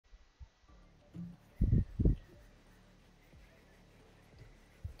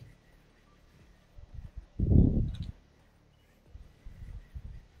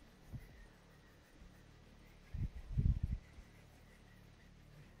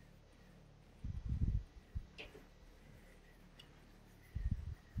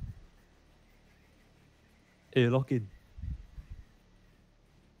Hey, lock in.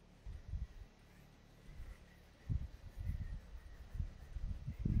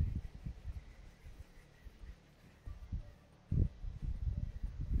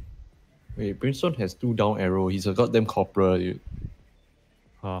 Wait, Brimstone has 2 down arrow. He's a goddamn corporal, dude.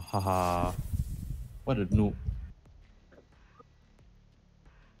 Ha ha ha. What a noob.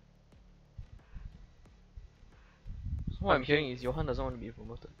 So what I'm hearing is Johan doesn't want to be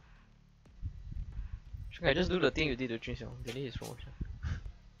promoted. Should I just do the thing you did to Jun Xiong? Delay his promotion.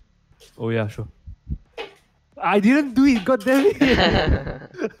 Oh yeah, sure. I didn't do it, god damn it!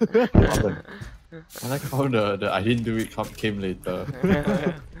 I like how the I didn't do it came later.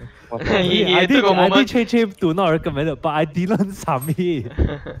 I did change him to not recommended, but I didn't submit.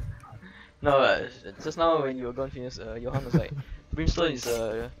 No, just now when you were gone, Phineas, Johan was like, Brimstone is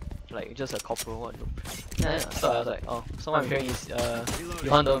like just a corporal. What? So I was like, oh, so what I'm hearing is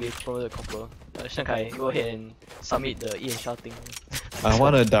Johan don't be promoted corporal. Shen Kai, go ahead and submit the Ian Shah thing. I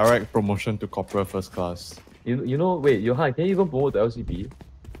want a direct promotion to corporal first class. You know, wait, Johan, can you even promote to LCP?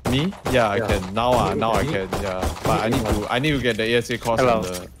 Me? Yeah, I can. Now I can. Yeah, but I need to get the ASA course and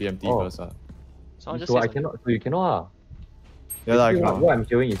the BMT first. So I cannot. So you cannot. Yeah, I cannot. What I'm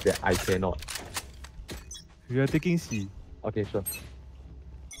hearing is that I cannot. We are taking C. Okay, sure.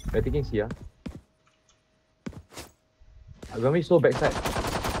 We're taking C. When we saw backside.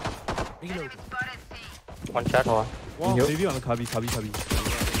 One shot. Oh, Wow, maybe on the Kabi.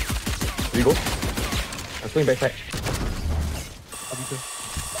 we go. I'm going backside. Kabi first.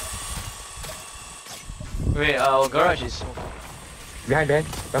 Wait, our garage is small. Behind.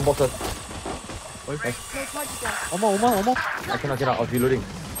 One bottle. Nice. One more. I cannot. I was reloading.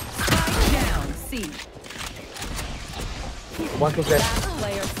 Down, C. One close left.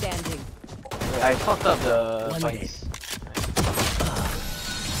 Player standing. Wait, I fucked up the fights.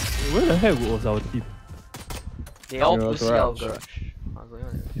 Where the heck was our team? They all Your pussy out of garage. garage. I was going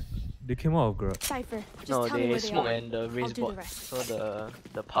on. They came out of garage. Cypher, just No, tell me they where smoke they are. and the race I'll do bot. the rest. So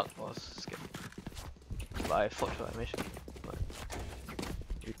the park was scared. But I fought sure I managed to. But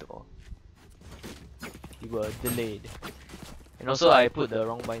you took all. You were delayed. And also I put the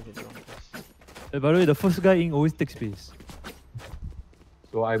wrong binds in the wrong place. By the way, the first guy in always takes space.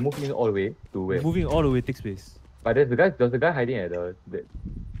 So I moved in all the way to where? Moving all the way takes space. But there's the guy hiding at the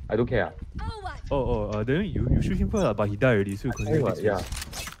I don't care. Then you shoot him first, but he died already, so you continue takes space. Yeah.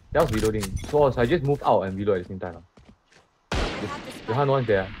 That was reloading. So I just moved out and reload at the same time. Johan, no one's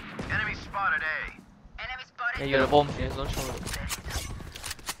there. Enemy spotted A. Enemy spotted. Yeah, you're the bomb, Phineas, don't show them.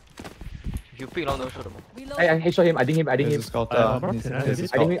 If you pick long, don't show them. I headshot him. I didn't him. There's a scout.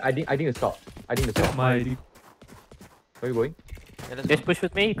 I didn't the scout. My Where are you going? Yeah, let's Just go. push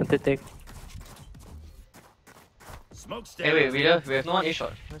with me, you can take. Hey, wait, we have no one A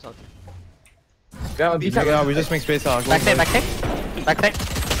shot. Where's our team? Yeah, We just make space. Go Backside.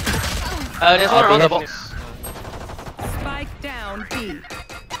 There's one around the box. Spike down, B.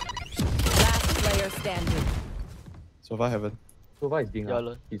 Last player standing. So far, heaven. So far, he's being You're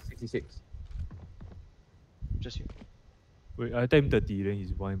alone. He's 66. Just you. wait, I time 30, then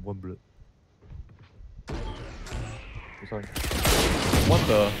he's one blood. Sorry. What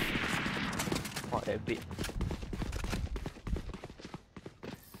the? Wow, that bit.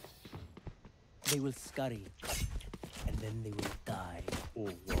 They will scurry, and then they will die. Oh,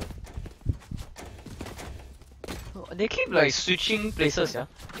 whoa. Oh, they keep like switching places, yeah.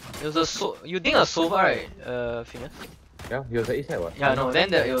 There was a you think a Sova, right, Phineas? Yeah, he was at A-side, what? Yeah, no.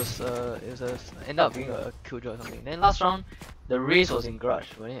 Then it was ended up being a killjoy or something. Then last round, the race was in garage,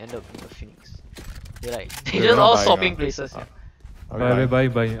 but then it ended up being a Phoenix. They They're just not all buying, swapping places. Yeah.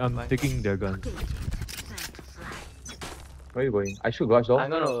 Bye. I'm taking their gun. Where are you going? I shoot garage door. I'm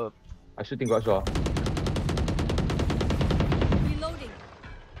gonna. I shooting garage door. Reloading.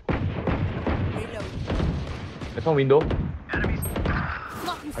 There's one window.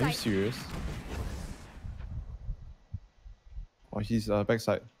 Blocking Are you sight. serious? Oh, he's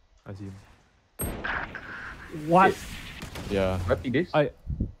backside. I see him. What? Yeah. Can I pick this?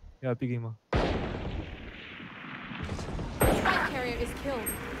 Yeah, pick him up. Spike carrier is killed.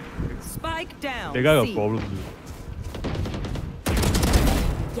 Spike down. That guy got C. problem, dude.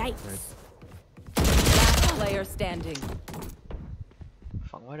 Yikes. Nice. Last player standing.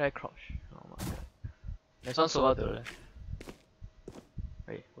 Fuck, why did I crouch? Oh my god. There's one Sova to the left.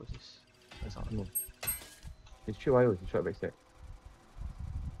 Wait, who's this? That's not. No. It's true, why was he shot backside?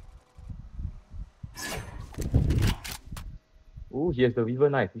 Oh, he has the Weaver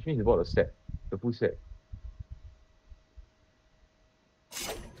knife, which means he bought a set. The full set. I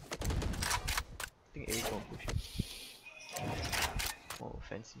think A's gonna push it. Oh,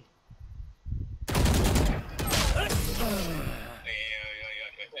 fancy.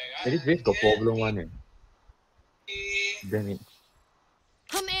 Hey, this base got problem one eh. Damn it.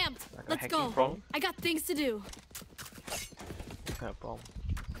 I'm amped. Like a Let's hacking go. problem? I got things to do. What kind of problem?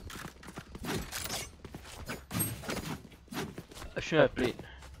 I shouldn't have played.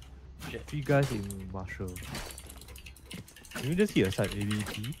 Shit. 3 guys in Marshall. Can you just hit a side, maybe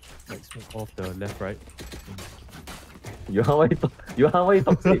B? Like smoke off the left, right? Johan, why you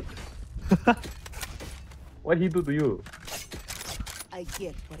toxic? What did he do to you? I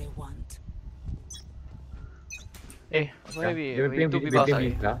get what I want. Hey, maybe Yeah, we two blame people me,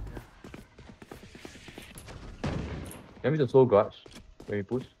 outside. yeah. Can we just slow garage when we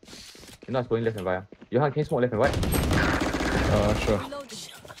push? You're not going left and right. Johan, can you smoke left and right? Sure. Reloading.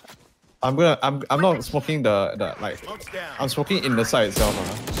 I'm not smoking the like. I'm smoking in the side itself.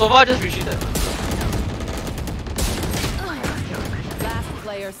 Sova just retreated. Last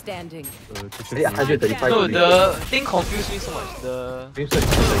player standing. Hey, 135. No, the thing confused me so much. Team search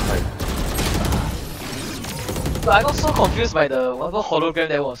 135. But I got so confused by the whatever hologram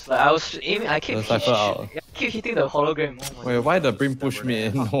that was. Like I was aiming, I keep The cipher out. keep hitting the hologram. Oh my Wait, why the brim push me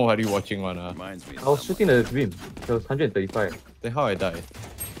in? Nobody watching one. Reminds me. I was shooting the beam. It was 135. Then how I die?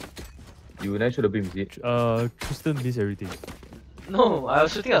 You never shoot the beam, is it? Tristan missed everything. No, I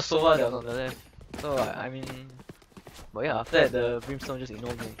was shooting a Sova that was on the left. So I mean, but yeah, after that the brimstone just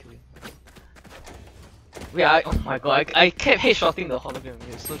ignored me and killed me. Wait, oh my god, I kept headshotting the hologram.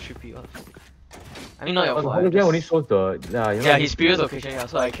 It was so trippy. What the fuck? I mean, not your The fault. hologram only shows the Yeah, his previous location. Yeah,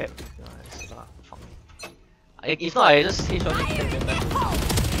 so I kept. Fuck me. If not, I just headshot him.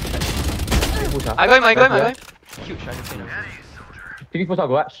 push. I got him. I got him. Huge. I didn't say no. Taking push out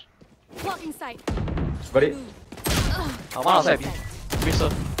garage. Blocking sight. Got it. One outside B. Bristol.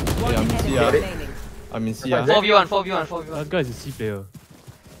 Yeah, I'm in C. Remaining. I'm in C. 4v1. 4v1. That guy is a C player.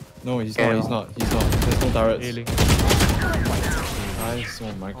 No, he's not. He's not. He's not. There's no turrets. A-Link. Nice.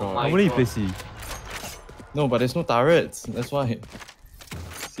 Oh my god. my How many god. play C? No, but there's no turrets. That's why.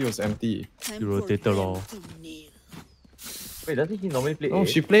 C was empty. You rotated lor. Wait, doesn't he normally play No, A?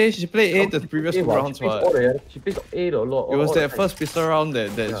 she played A the previous A, two rounds. she plays What? all the, she plays A a lot. It was all that the first pistol round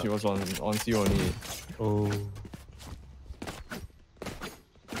that Yeah. she was on C only. Oh.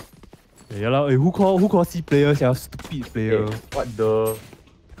 Yeah lah, who call C players? Yeah, stupid time. player. Hey, what the?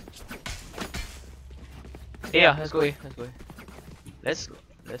 Yeah, let's go A. Let's.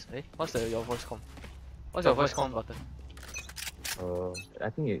 Hey, what's your voice comm? What's your voice comm button? I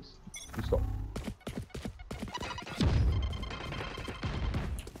think it's you stop.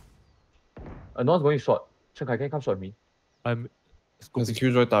 No one's going short. Chen Kai, can you come short me? I'm There's a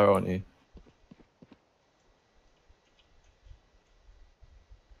Killjoy turret on A.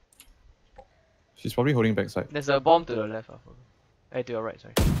 She's probably holding backside. There's a bomb to the left. Hey, to your right.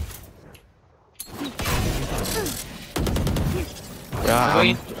 Sorry. Yeah,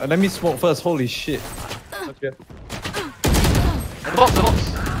 Going let me smoke first. Holy shit. Okay. And the box.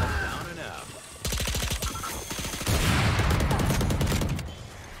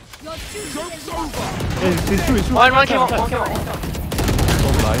 Your duty is Hey, it's true. One came out. So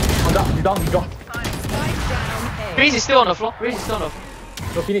blind. He's down. Spike down A. Reese is still on the floor. No,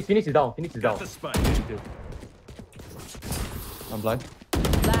 Phoenix is down. I'm blind.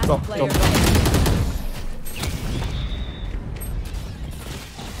 Last Drop, player drop. standing.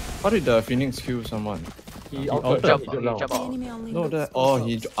 How did the Phoenix kill someone? He altered. altered. Jump He out. jumped Jump down. out. No, that. Oh,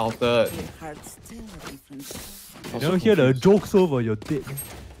 he altered. You never hear the jokes over your dick.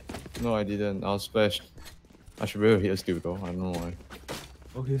 No, I didn't. I was splashed. I should be able to hit a steal though. I don't know why.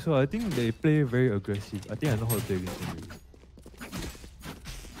 Okay, so I think they play very aggressive. I think I know how to play against them already.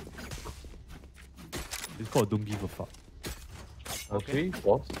 It's called don't give a fuck. Okay,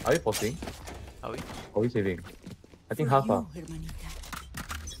 force. Are we forcing? Are we? Or are we saving? I think half. Half.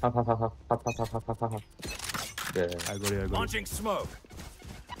 Yeah. I got it. Launching smoke.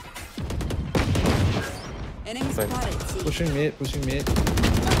 Enemy Fine. spotted. Pushing mid.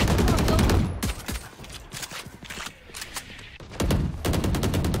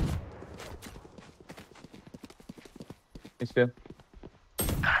 It's fair.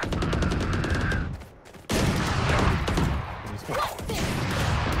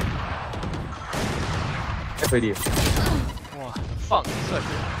 FID. Wow, fuck. So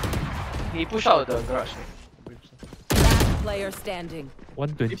he pushed out the garage. Last player standing. He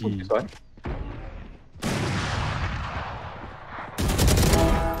 120. put this one.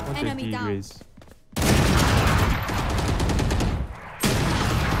 120 Enemy down. raise.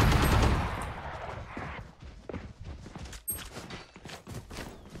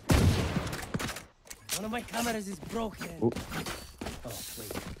 One of my cameras is broken. Ooh. Oh,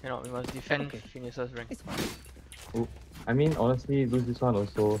 wait. You know, we must defend Phineas's rank. It's fine. I mean, honestly, lose this one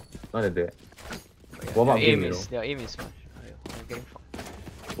also not that bad. Yeah, Warm up their game, aim you is their aim is much. I'm getting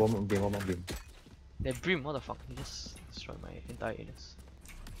fucked. Warm up game. That Brim, what the fuck? He just destroyed my entire anus.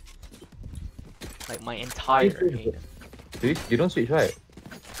 Like my entire anus. They don't switch, right?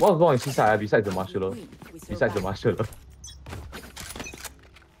 What was wrong with Seaside besides the martial? Besides the martial.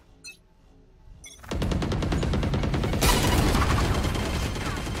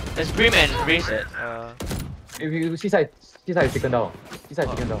 There's Brim and Raze at If you Seaside is taken down. Seaside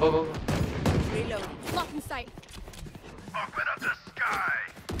is taken down. go. Reload. Blocking sight. Open up the sky.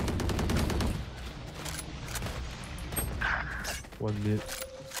 One mid.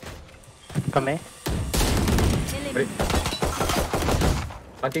 Come here. Wait.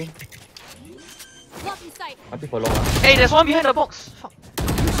 Hunting Blocking sight. for long. Hey, there's one behind the box. Fuck.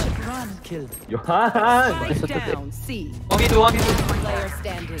 Killed. Johan! Spike down. C. 1v2. Player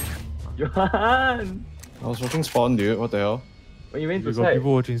standing. Johan! I was watching Spawn, dude. What the hell? When you went We to got side,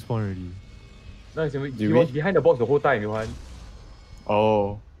 people watching spawn already. no, he Did was we? behind the box the whole time, Johan.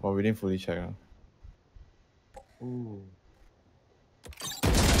 Oh, well, we didn't fully check. Ooh.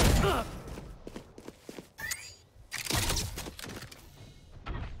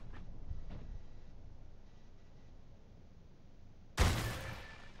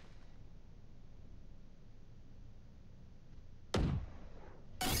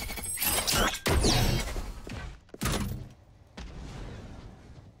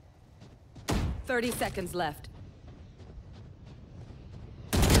 Thirty seconds left.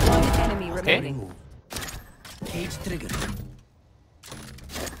 One enemy remaining. Remove. Cage trigger. Is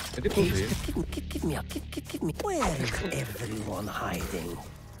it close to you? Give me up. Give me. Where is everyone hiding?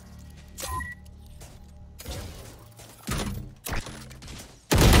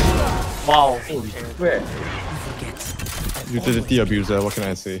 Wow. Where? Forget. Utility abuser, what can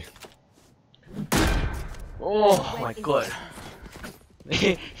I say? Oh my god.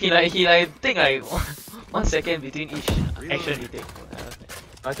 he take like 1 second between each action he take.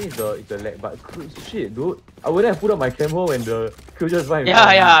 I think it's the lag, but shit, dude. I wouldn't have put up my camera when the kill just went. Yeah,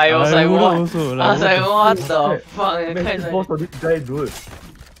 I was like, would what? also, I was like, what fuck? the fuck? And Man, guys this boss like, for this guy, dude.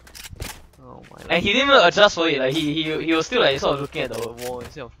 oh my. And he didn't even adjust for it. Like he was still like sort of looking at the wall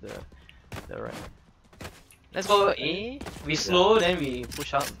instead of the right. Let's go A. We slow, then we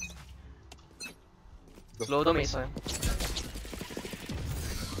push up. Slow, don't make sound.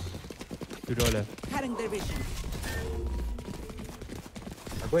 To the left. Cutting their vision.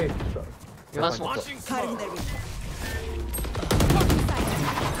 I'm going to shot. You want smoke? Cutting their vision.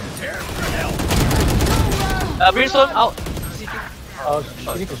 Brimstone out. You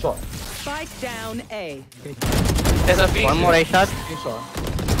need to shot. Spike down A. There's a Phoenix. One more A shot. Finish shot.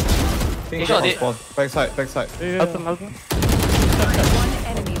 Finish shot. Did. Spawn. Backside. Yeah. Help him. One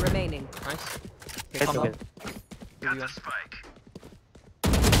enemy remaining. Nice. Okay, Let's come go. down. Got the spike.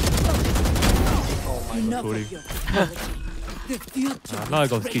 Oh my god. Enough Sorry. of your technology. The future. Now I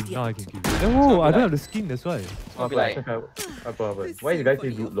got skin. Now I can give you. No, I don't have the skin. That's why. Gonna be like, Why you guys say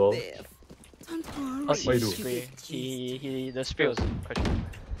dude lol? oh, What you do? spray. The spray was questionable.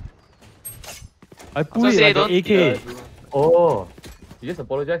 I So pull it say like don't an AK. Oh, you just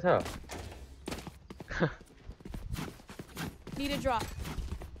apologize, huh? Need a drop.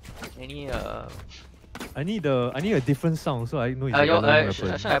 Any I need a different sound so I know it's a your Valorant should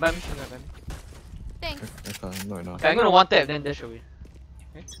weapon. I buy me? Thanks. Okay, no enough. Okay, I'm gonna one tap then dash away.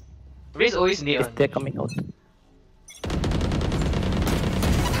 Okay. Raze always need Is one. they coming out?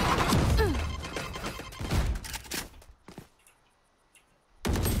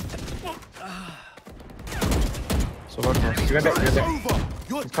 So what comes? He went back. He's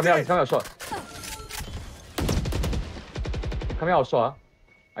coming out short. Coming out short.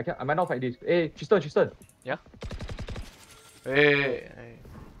 I might not fight this. Hey, Tristan. Hey.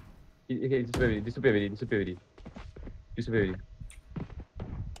 Okay, disappear already.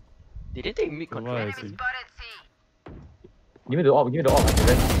 Did they take mid control? Why I Enemy see. spotted C. Give me the orb. I can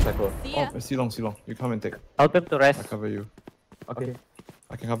rest cycle. See ya. Oh, see long. You come and take. Help him to I rest. cover you. Okay.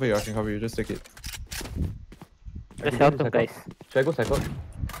 I can cover you. Just take it. Just help him, guys. Should I go cycle?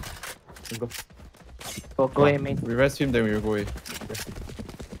 Let's go. Go aim main. We rest him, then we will go away.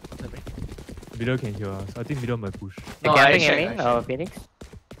 Middle can heal us. I think middle might push. No, Camping I aim main. check. Phoenix.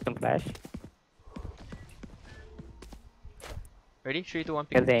 Some flash. Ready? 3, 2, 1,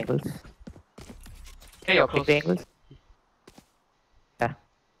 Get pick. the angles. Okay, you're Pick close. the angles. Yeah.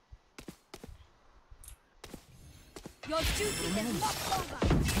 Your duty is not over.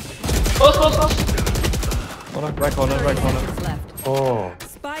 Close. Corner, right corner. Seconds left. Oh.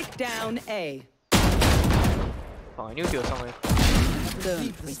 Spike down A. Oh, I knew he was somewhere.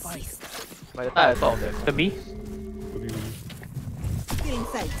 Don't resist. By the time I thought of that. The B. Feeling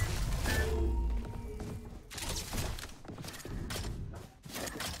sight.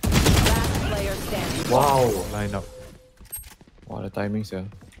 Last player standing. Wow. Line up. Wow, the timings here.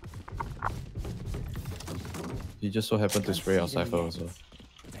 He just so happened to spray our Cypher also.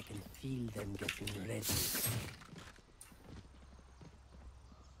 I can feel them getting ready.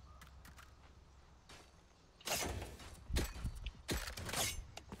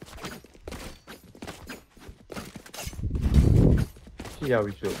 Yeah,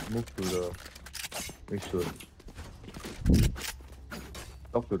 we should move to the. We should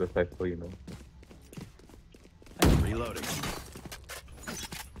talk to the cypher, you know. Reloading.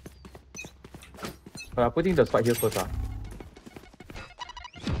 But I'm putting the spike here first. Enemy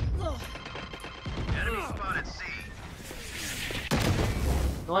spotted C.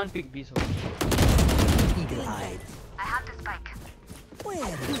 No one pick B so. Eagle-eyed. I have the spike. Where is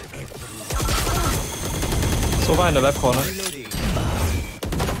So far in the left corner.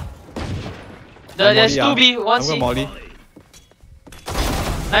 There's Molly, 2B, 1 I'm C. going Molly.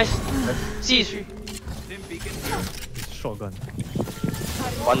 Nice. C is 3. Shotgun.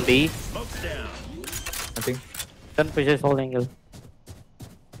 1B. Smoke's down. I think. Don't push his whole angle.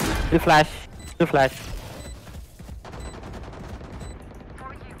 Two flash. Two flash.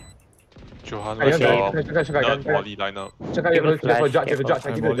 Johan, I where's don't your know. nerd Molly lineup? Check out your Flash, judge, you have a judge, I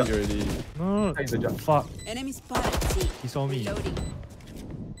I give you a Molly judge. already. No, Thanks, good job. fuck. Enemy spotted. C. He saw me. Reloading.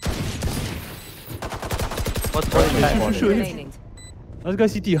 What's going Shoot, on? shoot. Remaining. Let's go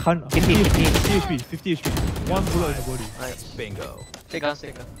CT. 50 HP. 50 HP. One bullet in the body. Nice. Bingo. Take guns,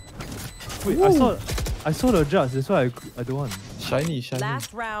 take guns. Wait, I saw the judge. That's why I don't want. Shiny.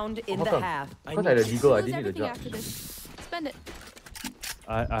 Last round in How the come? half. Because I had a legal, I Lose didn't need a everything judge. after this. Spend it.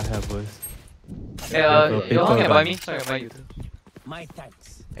 I have worse. Hey, paper Johan can buy gun. me, so I can buy you too. my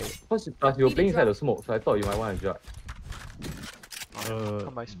thanks? Plus you were playing inside the smoke, so I thought you might want a judge.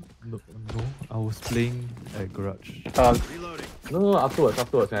 Come buy some. No, I was playing at garage. Reloading. No, afterwards,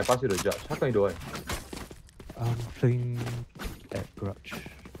 when I pass you the judge. How come you don't want? I'm playing at garage.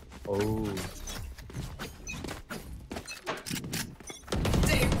 Oh.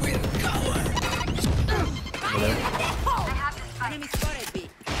 Enemy spotted. B.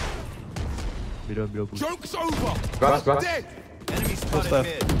 Below boost. Joke's over. Grass. Dead. Enemy spotted left?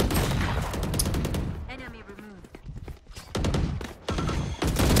 mid. Enemy removed.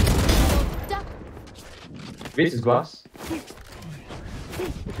 Base is grass. Is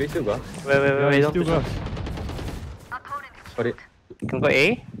base still grass? Wait, Yeah, don't still push grass. him. Got it. Can we go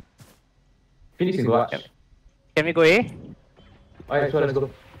A? Phoenix in grass. Can we go A? Alright, sure, let's go.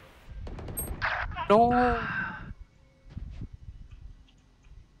 No.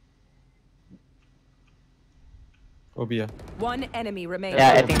 Go B. One enemy remaining.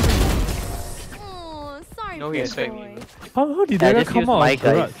 Yeah, I think. Oh, sorry No, for he the expect boy. me. How did Yeah, they just come use out my of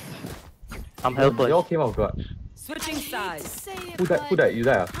garage? guys. I'm They helpless. all came out of garage. Switching I hate to sides. say it, Who died? Who died? You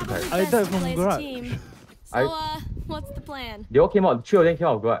died? Who Probably died? I best died to from play as a garage. team. I- So, what's the plan? They all came out. 3 of them came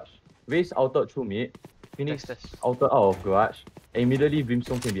out of garage. Raze outed through mid. Phoenix Test. outed out of garage. And immediately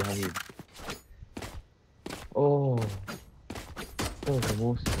Brimstone came behind him. Oh. That was the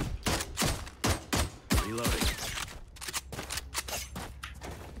most. Reloading.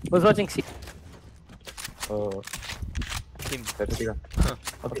 Who's watching C? Him. Cypher take ah.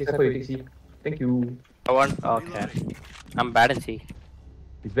 Okay, Cypher, you take C. Thank you. I want. Okay. I'm bad in C.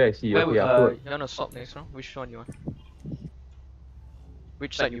 It's very C. Wait, Okay, afterwards. you wanna swap next round? Which one you want?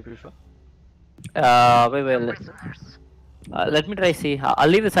 Which side you prefer? Wait. Let me try C. I'll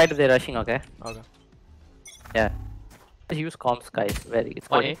leave the side if they're rushing. Okay. Okay. Yeah. Just use comms, guys. Very. It's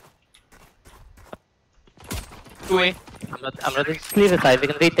 1A. good. 2A. I'm not. Just leave the side. We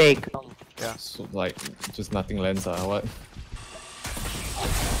can retake. Yeah. So like, just nothing lands. What?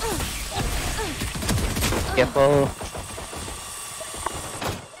 Careful.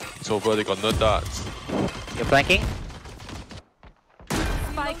 It's over, they got nerd darts. You're flanking.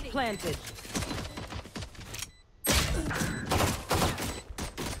 Spike planted.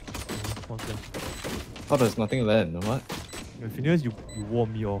 One thing. How does nothing land? What? Phineas, you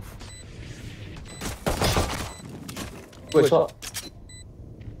warm me off. Good shot.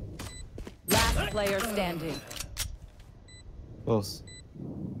 Last player standing. Close.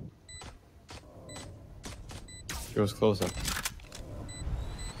 It was closer.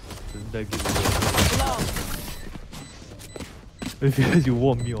 Doesn't that give you Phineas, you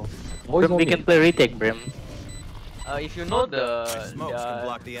warm me off. Brim, we can play retake, Brim. If you know the Smokes can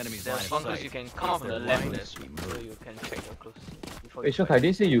block the enemy's line of bunkers, sight. you can come up from the left and sweep, so you can check your close. Before Hey, you Shokai, fight.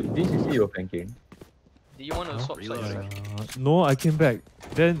 didn't you see you were flanking. Do you want to swap sides? No, I came back.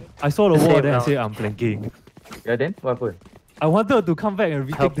 Then I saw the Same wall, then I round. said I'm flanking. Yeah, then what happened? I wanted to come back and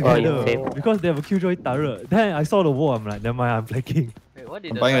retake Help, together save. because they have a killjoy turret. Then I saw the wall, I'm like, never mind, I'm flanking. Wait, what did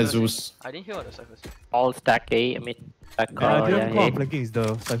I'm the buying a Cypher say? Zeus. I didn't hear what the Cypher said. All stack A, I mean, stack I didn't yeah, call I'm A. flanking, it's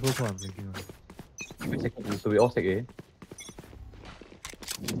the Cypher call I'm flanking. So we all stack A.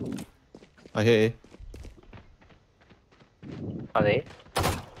 I hear A. Are they?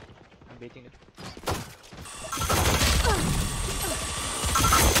 I'm baiting them.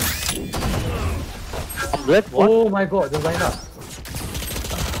 Good, what? Oh my god, just line up. Last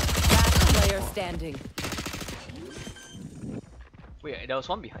player standing. Wait, there was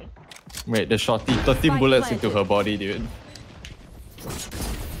one behind. Wait, the shorty, 13 bullets into her body, dude.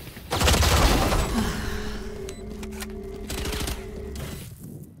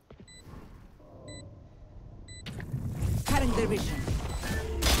 Cutting their vision.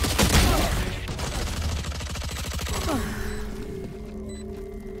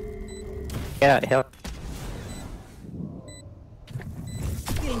 Yeah, help.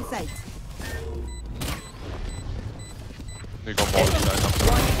 In sight. They got more than that.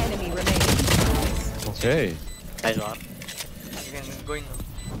 One enemy remaining. Okay. Nice one. You can go in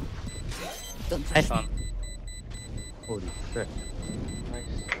now. Nice one. Holy crap. Nice.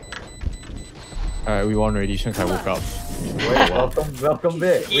 Alright, we won already. Shankai woke up. Welcome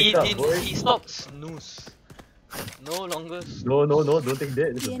back. He Wake up, did. boys. He stopped snooze. No longer. No, don't take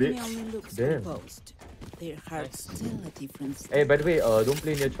that. It's The a enemy bit. only looks Damn. composed. Their hearts tell a different story. Hey, by the way, don't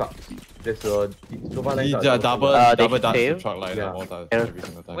play near trucks. There's a so far He like double they double should dance save. the truck like Yeah. that all time, Yeah. every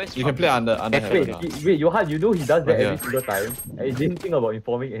single time. Where's You can truck? play under heaven. Wait, Johan, you know he does that Right every here. single time. And he didn't think about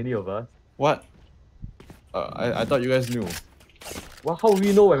informing any of us. What? I thought you guys knew. Well, how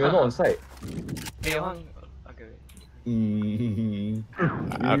we know when we're not on site? Hey, Johan. Okay. Mm,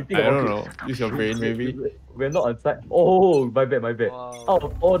 I You think don't about know. Use your brain, maybe. We're not on site. Oh, my bad. Wow. Out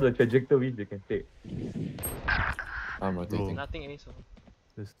of all the trajectories they can take. I'm rotating. Nothing ace. So.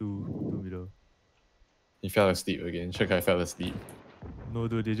 There's two middle. He fell asleep again. Shankai fell asleep. No,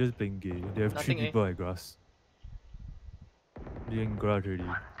 dude, they're just playing gay. They have Nothing, three people at grass. They're in garage already.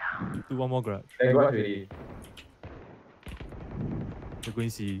 Do one more garage. Thank God already. They're going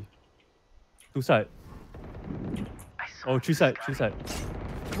C. Two side. Oh, three side.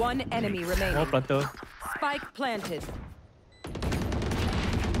 One enemy remaining. More planter. Spike planted.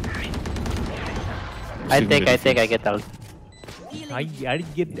 I get out. I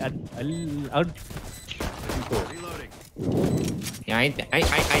get I'll Reloading.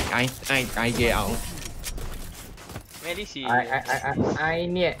 I get out. Man, at least he. I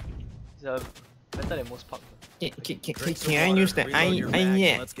need. He's better than most pubs. Can I use the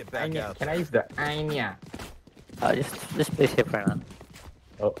Let's get back out. Can I use the Anya? Just play safe right now.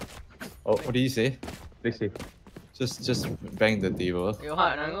 Oh, What did you say? please safe. Just bang the table.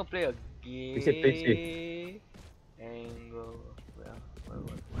 Johan, I'm gonna play a Play game. Angle.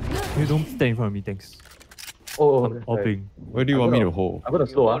 Where? You don't stand in front of me, thanks. Oh, I'm hopping. Where do you want me to hold? I'm gonna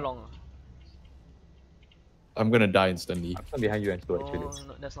You slow. go Ah. long. I'm gonna die instantly. I'm stand behind you and slow No, actually.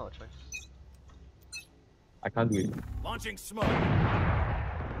 no, that's not a choice. I can't do it. Launching smoke.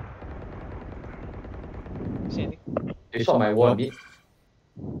 See anything? They shot my wall mid.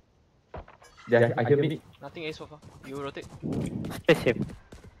 Yeah, I hear mid. Nothing ace so far. You rotate. Play safe.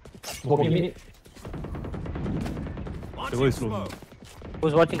 Smoking mid. The wall is slow. Smoke.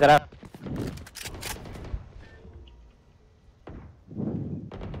 Who's watching garage?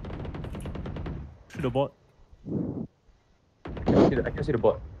 Shoot the bot. I can see the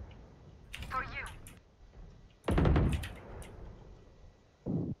bot.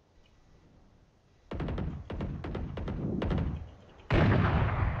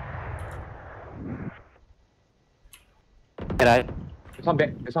 Garage. There's one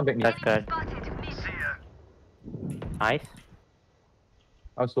back mid. That's garage. Nice.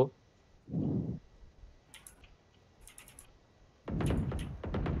 Also.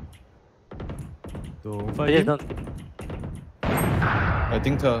 Don't I fight just him. don't. I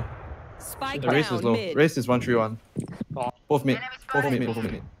think the Spike race is down low. mid. Race is 1-3-1. Spawn. Both mid. Both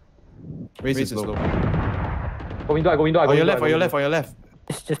mid. Race is low. Go window, I go window. On your left.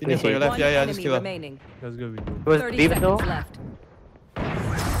 Just play Finish on your safe. left. One Yeah, just enemy kill her. remaining. Let's go window. It was 30 deep though. seconds left.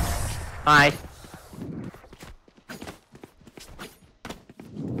 Nice.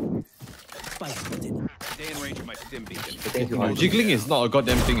 Spike planted. Stay in range of my stim beacon. Thank you. Jiggling is not a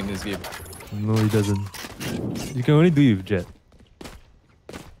goddamn thing in this game. No, he doesn't. You can only do it with Jet.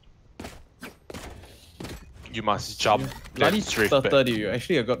 You must jump. Bloody Then straight turtle, back. dude.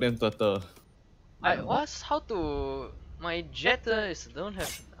 Actually, a goddamn turtle. How to. My jet don't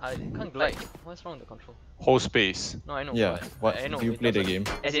have. I can't glide. What's wrong with the control? Whole space. No, I know. Yeah. but What? I know. Do you it play the doesn't-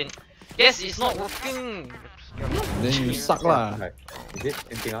 game? As in, yes, it's not working. Then you suck lah. Right. Is it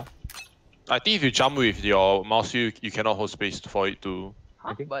anything else? I think if you jump with your mouse wheel, you cannot hold space for it to.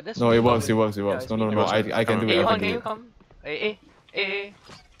 Huh? But that's No, it me. works, it works, it Yeah, works. it's No, me. no, no, I can do Hey, it, I Johan, can can do you it. come? Hey.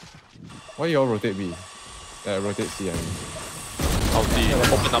 Why you all rotate B? Rotate C, I mean. Ulti,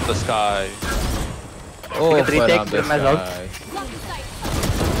 open up the sky. Oh, can retake up the them as well. sky.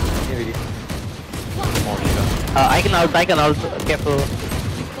 Yeah, really. Molly lah. I can ult. Careful.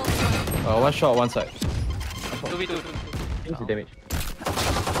 One shot, one side. 2v2. What's the damage?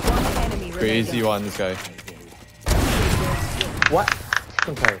 One enemy Crazy remaining. one, this guy. What?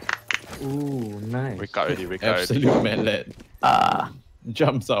 Okay. Ooh, nice. Wake up already, wake up already. Absolute mallet.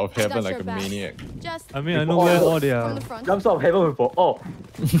 Jumps out of heaven Got like your a back. maniac. Just I mean, I know where all they from are. the front. Jumps out of heaven for all.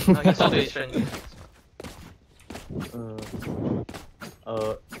 Okay, so the strength.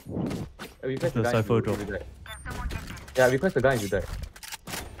 Request The the guy cypher if drop. you die. Yeah, request the guy if you die.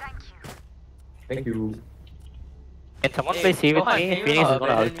 Thank you. Can someone play C with me? Phoenix is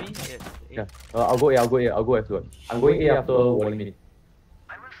gonna ult. Yeah. I'll go A, I'll go as well. I'm going A after 1 minute.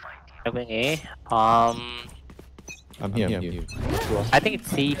 I'm going A. I'm here. I think it's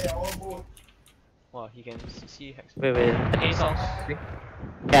C. Wow, he can see hex. Wait. Hey, songs.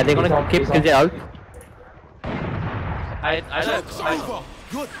 Yeah, they're gonna keep kill their ult. I Joke's over.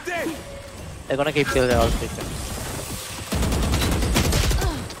 You're dead. They're gonna keep kill their ult. They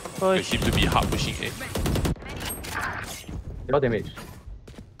Push. seem to be hard pushing A. All damage.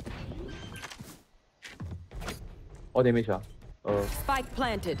 All damage Spike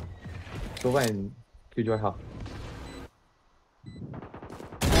planted. Sova and Killjoy half.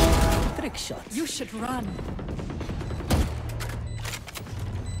 Trick shot. You should run.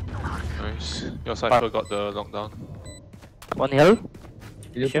 Nice. Your Cypher got the knockdown. One hill.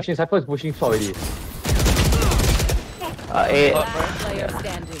 You're Sure. pushing, Cypher is pushing short already. A. Last player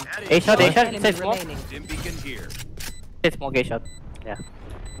standing. A shot. One A shot. enemy Say smoke. remaining. Dim beacon here. Say smoke. A shot. Yeah.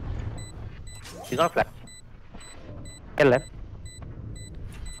 She's not flat. Kill left.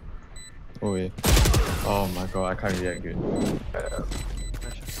 Oh wait. Oh my god, I can't react good.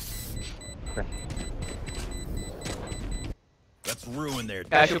 Let's ruin their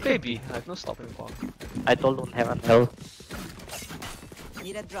I should play B. I have no stopping point. I told don't have an hill.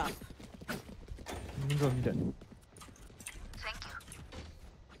 Need a drop. Me that.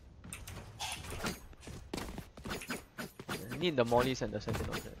 I need the mollies and the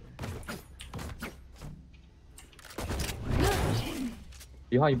sentinels.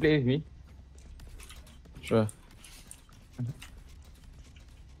 Johan, you play with me? Sure.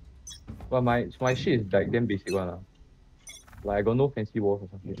 Well, my shit is like damn basic one. Like I got no fancy walls or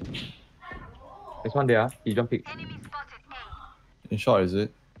something. There's one there, he jump pick. In short, is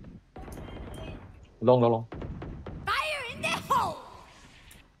it? Long. Fire in the hole!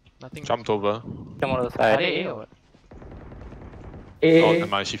 Nothing. Jumped over. Come on the Are side. they A or what? Oh, Eh, never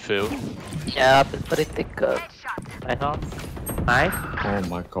mind, she failed. Yeah, pretty thick. Nice one. Nice. Oh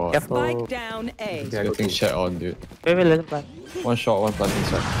my god. Careful. Spike down A. okay, I got Getting two. chat on, dude. Wait, listen, plan. One shot, one planting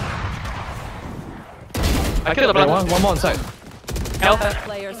side. I killed the Hey, plant. one more on side. Last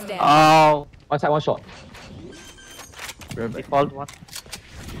player standing. Oh, One side, one shot. default one.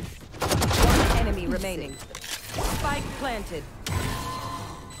 One enemy remaining. Spike planted.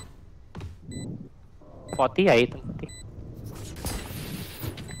 40, I hit him 40.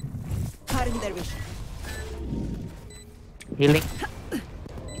 Cutting their vision. Healing.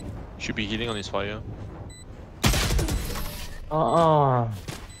 Should be healing on his fire. You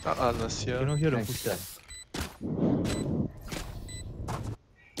Unless here. don't hear the footsteps.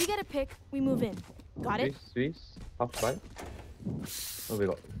 We get a pick, we move in. Got it? Swiss, half five. Oh, we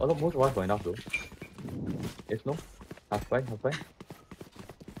got. Most of us got enough though. Yes, no? Half five.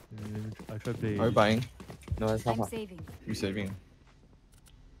 I try play. Are you buying? No, that's half I'm half. saving. You saving?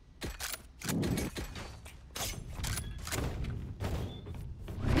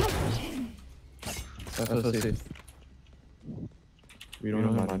 Cypher safe. We don't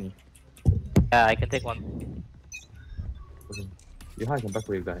have money. Yeah, I can take one. Okay. You have some back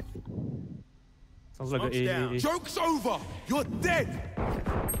wave guy. Sounds like Smoke's a down. Joke's over. You're dead.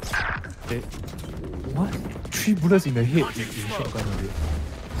 What? 3 bullets in the head with shotgun of it.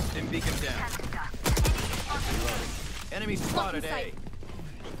 Dim beacon down. Reloading. Enemy spotted A.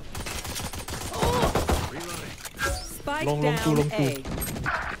 Reloading. Spike Long, down too long, A.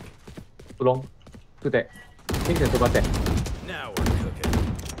 Too long. Too dead. Things and so bad. Now we're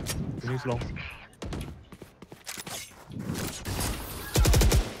cooking. Finish long.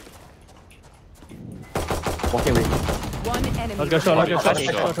 Walking away. One enemy Last guy shot,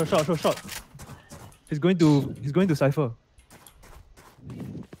 remaining. shot. He's going to Cypher.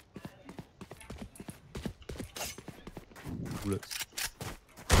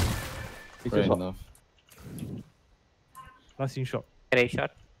 It's Fair just shot. enough. Last in shot. Get a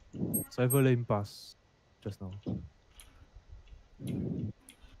shot. Cypher lane pass just now. He's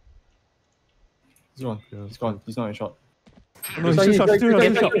gone. Yeah. He's gone. He's not in shot. No, he's still shot, still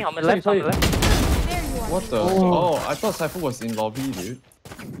Get shot. me on the left, on the left. There you are. What the? Oh, I thought Cypher was in lobby, dude.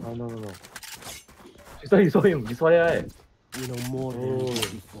 Oh, no. You saw him. You saw that, right? You know more than you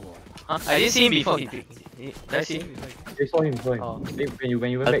did before. Huh? I didn't see him before he picked. Did I see him? You saw him. Oh. When you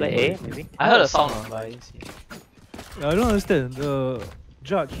went I'll back. play you A, saw him. maybe. I heard a sound, but I didn't see him. I don't understand. The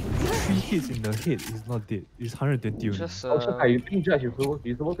judge 3 hits in the head is not dead. It's 120 only. Just Oh, Shakai, you think Judge, you're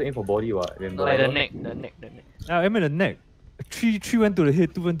supposed to aim for body, what? Remember? like the neck. I am in the neck. 3 went to the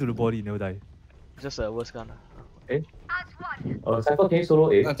head, 2 went to the body, never die. Just a worst gun. Cypher, can you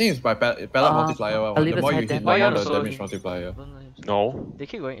solo A? I think it's by pallet multiplier. I'll The leave more the you side hit, then. the Why you more want to the solo damage him? multiplier. No. They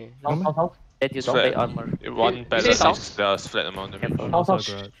keep going in. House. That you don't Flat. play armor. One say pallet south? does flat amount of damage. Careful. House.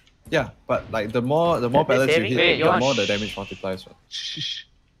 Outside garage. Yeah, but like the more pallets you saving? hit, Wait, the you're- more the damage multiplies. Right? Shh.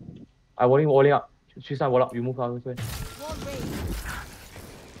 I walling up. She's not wall up. You move out this way. Wall raised.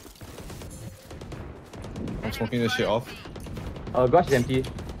 I'm smoking this shit off. Garage is empty.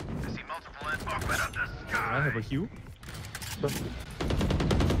 I have a heal. Sure.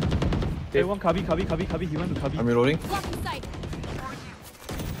 Hey, one Kabi. He went to Kabi. I'm reloading. Blocking sight.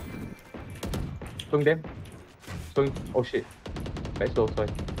 Swing them. Swing. Oh shit. Back slow, sorry.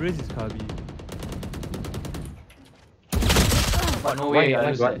 Raise his Kabi. But no Why way. you I want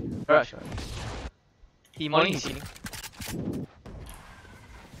use to that. Garage. He morning is healing.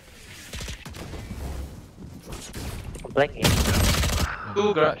 I'm playing A.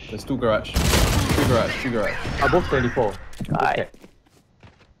 2 garage. There's 2 garage. 3 garage. Both 24. Aye.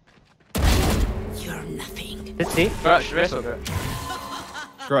 You're nothing. Let's see. Garage. Rest of garage.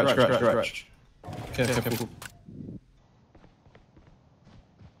 Garage. Careful.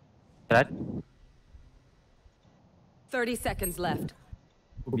 Right. 30 seconds left.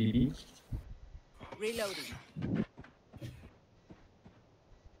 BB. Reloading.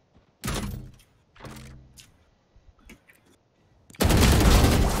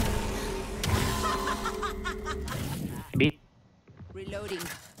 B. Reloading.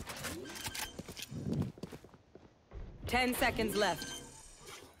 10 seconds left.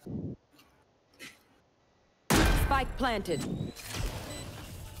 Spike planted.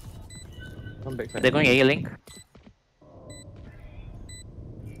 Come back. They're going A link.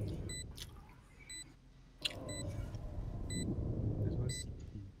 This one's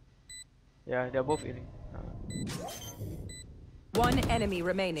Yeah, they're both healing. One enemy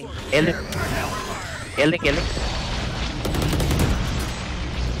remaining. A link. A link.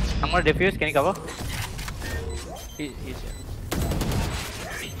 I'm gonna defuse. Can you cover? He's here.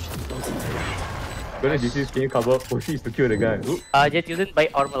 Gonna defuse, can you cover? Pussy is to kill the guy. Oop. Just use it by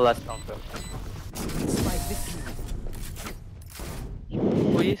armor last round, bro.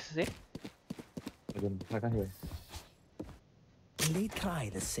 Who is he? I can't hear. They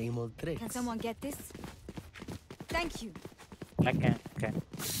try the same old tricks. Can someone get this? Thank you. Okay.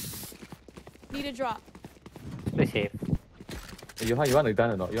 Need a drop. Play safe. Hey, Johan, you want a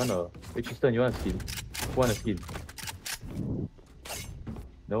gun or not? You want a... Hey, Tristan, you want a skin? Who want a skin?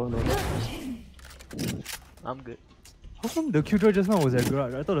 No. I'm good. How come the killjoy just now was at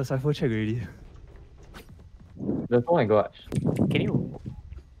garage? I thought the Cypher checked already. There's no one in garage. Can you?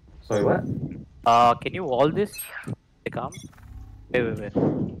 Sorry, what? Can you wall this? They come. Wait.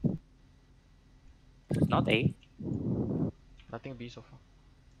 It's not A. Nothing B so far.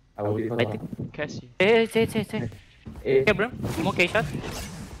 I will get I it. think. Cassie. Hey. Hey, Okay, bro. More K shot.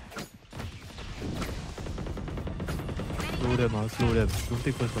 Slow them, slow them. Don't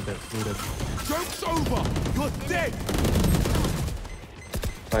take first contact, slow them. Joke's over! You're dead!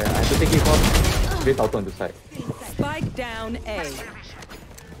 sorry, I have to take it from base auto on the side. Spike down A.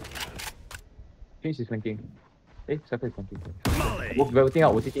 Change is flanking. Hey, Cypher is flanking. We're taking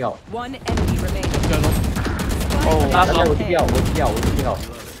out. One enemy remaining. Oh, last We're one. taking out.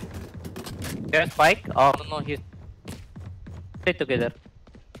 There's Spike. Oh no, he's stay together.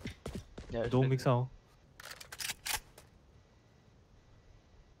 Yeah, Don't mix out.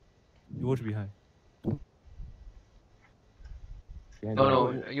 You watch behind.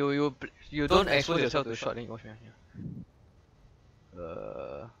 No, you don't expose yourself to a shot, then you watch behind.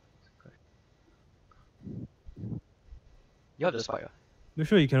 You have the spike. Make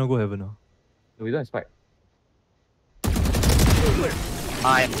sure you cannot go heaven now. No, we don't have spike.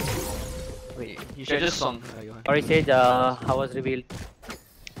 Wait, you should just song. Sorry, Sage. I was revealed.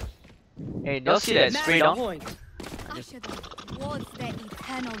 Hey, do you see that spray down? Usher them towards their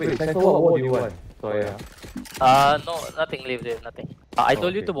eternal Wait, Cypher, what do you want? Sorry, No, nothing. Leave there. Nothing. I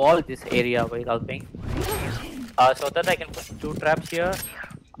told you to wall this area by helping. So that I can put 2 traps here.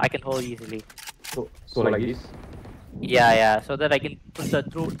 I can hold easily. So like this? Yeah. So that I can put the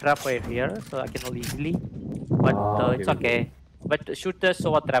trap right here, so I can hold easily. But it's okay. But shoot the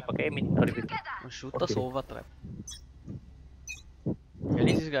Sova trap, okay? I mean, repeat. Shoot the Sova trap. At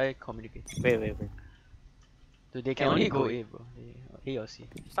least this guy communicate. Wait. Dude, they can only go A, bro. A or C.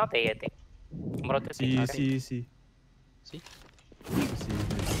 It's not A, I think. I'm rotating. C. See?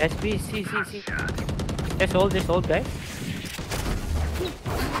 Yes, B, C. Just hold, guys.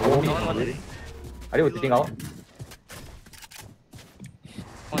 Are they rotating out?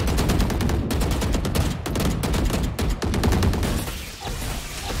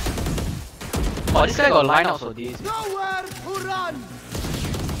 Oh, this guy got line out for this. Nowhere to run!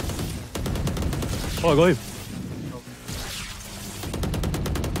 Oh, I got him.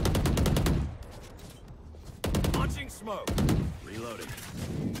 Launching smoke. Reloading.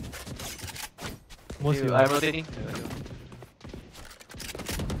 I'm rotating.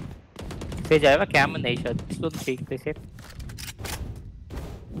 Sage, I have a cam and A-shot. This will take, play safe.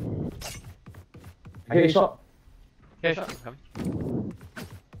 I hit a shot. Yeah, shot. I'm coming.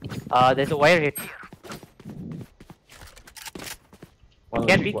 There's a wire hit.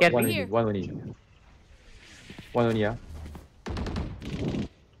 Can be. One only. One only, yeah.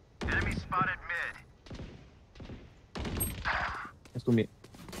 Enemy spotted mid. Let's do mid.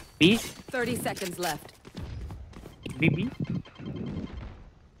 B. 30 seconds left. B.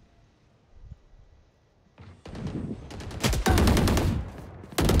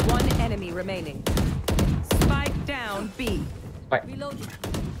 One enemy remaining. Spike down B. Spike. Reloading.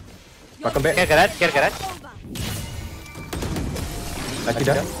 Come back. Get garage. Lucky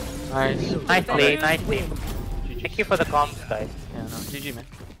that. Nice. Nice play. Thank you for the comms, guys. Yeah, no. GG, man.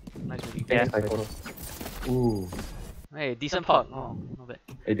 Nice meeting. Yeah. Ooh. Hey, decent pot. Oh, not bad.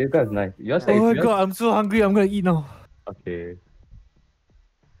 Hey, this guy's nice. Yours Oh my god, I'm so hungry. I'm gonna eat now. Okay.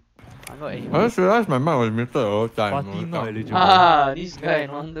 I got A. I just realized my mic was muted all the time. Party not eligible. Ah, this guy,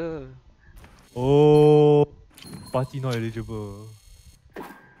 no wonder. Oh, party not eligible.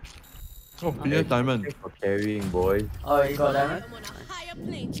 Oh, PS Diamond. Thanks for carrying, boys. Oh, you got diamond? I'm on a higher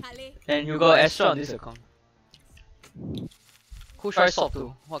plane, Charlie. And you got extra on this account. Who try swap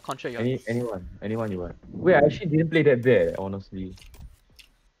to? What contract you have? Anyone you want. Wait, I actually didn't play that bad, honestly.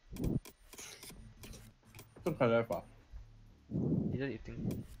 Took her left, ah. Didn't you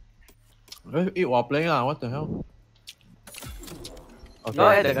think? Let's eat while playing, what the hell? Okay. No,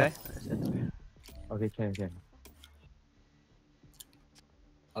 I had the guy. Okay, can.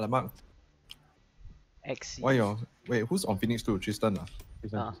 Alamak. XC. Why you? Wait, who's on Phoenix 2? Tristan,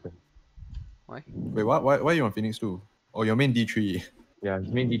 ah? Why? Wait, why are you on Phoenix 2? Oh, your main D3. Yeah,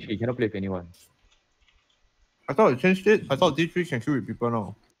 his main D3, cannot play with anyone. I thought it changed it. I thought D3 can kill with people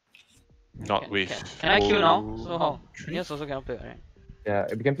now. Not with. Can I kill now? So how? Yes, also cannot play, right? Yeah,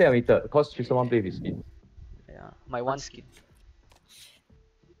 we can play unlimited, because Tristan won't play with his skin. Yeah, my one skin.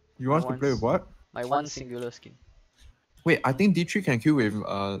 You want to play with what? My one singular skin. Wait, I think D3 can kill with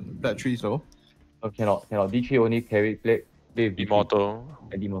Black Trees though. Oh, cannot. D3 only play with D3 Immortal.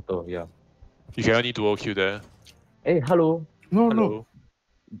 and Immortal, yeah. You can only dual kill there. Hey, hello. No. Hello.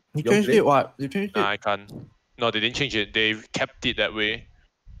 You changed it, what? You changed it? Nah, I can't. No, they didn't change it. They kept it that way.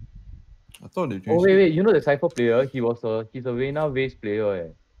 I thought they changed Oh, it. wait, you know the Cypher player? He's a Reyna race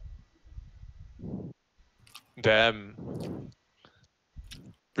player, Damn.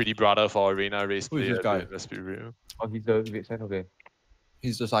 Pretty brother for Arena race Who is player. this guy? Dude, let's be real. Oh, he's the Cypher player.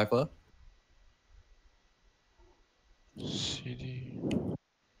 He's the Cypher. CD.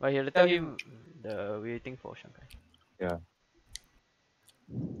 But you tell him the waiting for Shanghai. Yeah.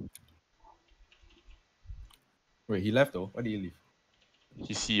 Wait, he left though. Why did he leave?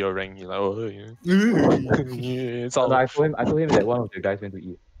 He see your rank, he like, oh, yeah. It's No, all. I told him that one of the guys went to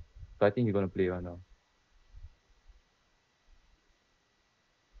eat. So I think he's gonna play right now.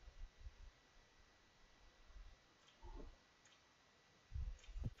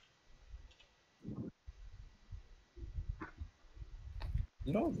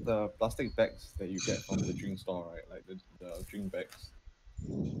 You know the plastic bags that you get from the drink store, right? Like the drink bags.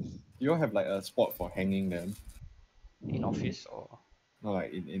 You all have like a spot for hanging them. In office or Not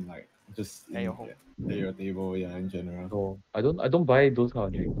like in like just at your home. At your table, yeah, in general. So I don't buy those kind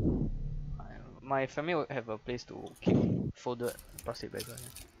of drinks. my family would have a place to keep folded plastic bags.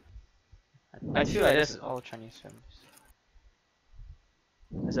 I feel like that's all Chinese families.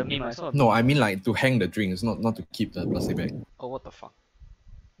 As a meme, I saw. No, I mean like to hang the drinks, not to keep the plastic bag. Oh, what the fuck?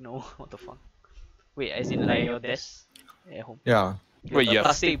 No, what the fuck? Wait, as in like your desk at home. Yeah. Wait, you have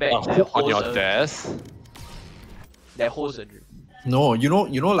plastic bag on your desk? that holds the drink. No, you know,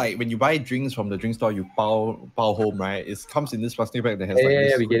 like when you buy drinks from the drink store, you pow home, right? It comes in this plastic bag that has like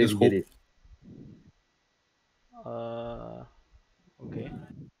this. we get it, this we get it. Okay.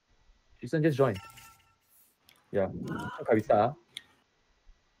 Jason, just join. Yeah. Okay, we start.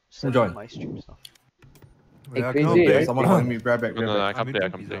 Searching join? my stream stuff. Yeah, I crazy, cannot play. right? Someone calling me. Grab back. No, no, I can't I'm play. I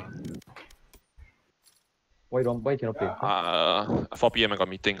eating can't play. pizza. Why you cannot play? 4 PM I got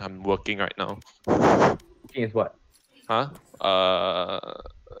meeting. I'm working right now. Working is what? Huh?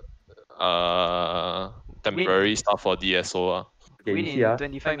 Temporary stuff for DSO. Okay, Win you see, in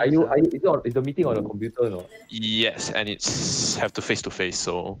 25 are you, minutes. is the meeting on the computer or not? Yes, and it's have to face to face.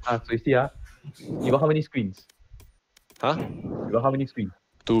 So, So you see, you got how many screens? huh? You got how many screens?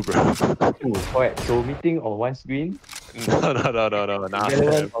 2, bro. 2, correct. So meeting on one screen, No.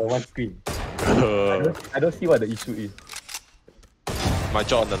 relevant on one screen. I don't see what the issue is. My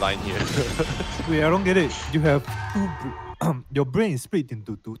jaw on the line here. Wait, I don't get it. You have your brain is split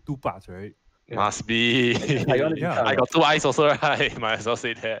into two parts, right? Must be. Yeah. I got 2 eyes also, right? Might as well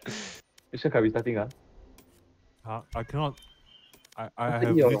say that. Sure, can we starting? I cannot. I Faster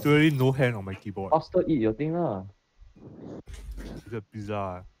have eat your- literally no hand on my keyboard. Faster eat your thing lah. It's a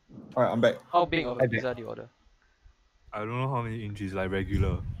pizza. Alright, I'm back. How big of a I bet. pizza do you order? I don't know how many inches, like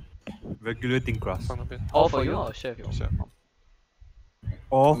regular thin crust. All for you or share with your Share. mom?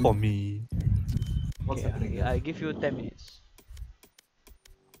 All for me. Okay, I give you 10 minutes.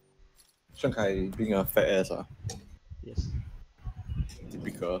 Sheng Kai being a fat ass. Yes.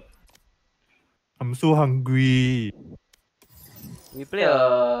 Typical. I'm so hungry. We play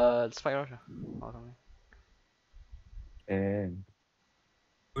a Spike Rush or something. And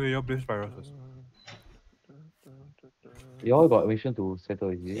Wait, y'all play Spiral first. you all got mission to settle,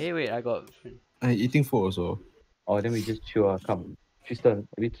 is it? Hey, wait, I got. I eating food also. Or then we just chill. Come, Tristan,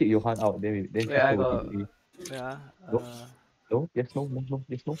 we kick Johan out. Then Wait, I Tristan will got. be- Yeah. Nope. No, yes, no,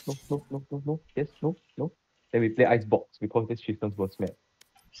 yes, no, yes, no. Then we play Icebox because this Tristan's worst map.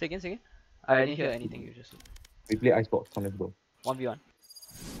 Say again. I didn't hear anything you just said. We play Icebox. Come, let's go. 1v1.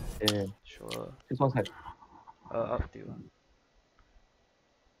 Yeah, Sure. this one side. Up to you.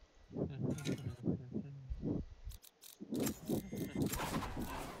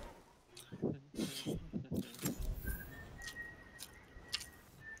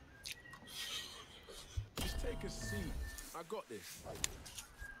 Just take a seat. I got this.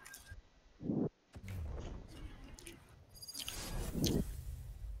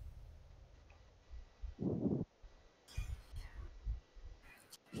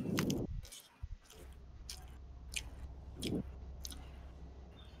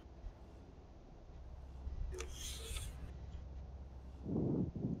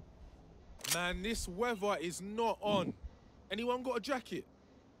 Man, this weather is not on. Anyone got a jacket?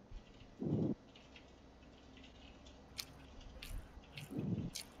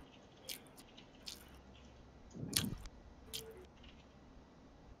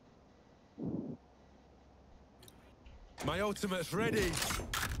 My ultimate's ready.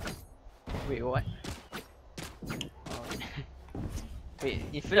 Wait, what? Oh. Wait,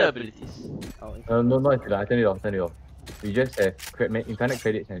 infinite abilities. Oh, No, I turn it off. We just have internet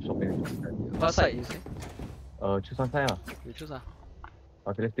credits and shopping. what side you say? Choose one side. You choose ah.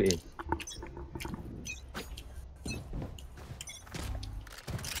 Okay, let's play A.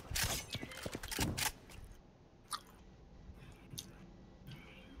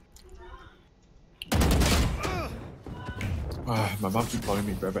 My mom keep calling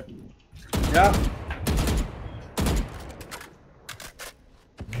me. Grab back. Yeah.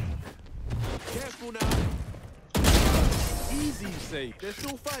 Careful now. Easy, say. They're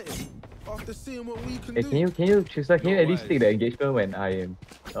still fighting. After seeing what we can do. Can you, Tristan, can you at least take the engagement when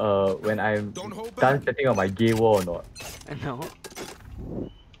I'm Don't hold done back. setting up my gay wall or not? No.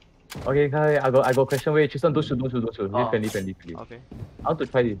 Okay, I got question. Wait, Tristan, don't shoot. Just friendly, please. Okay. I want to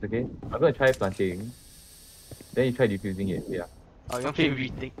try this, okay? I'm gonna try planting. Then you try defusing it, yeah. Oh, you want to play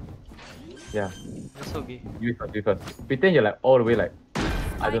retake? Yeah. That's okay. You first. Pretend you're like all the way like,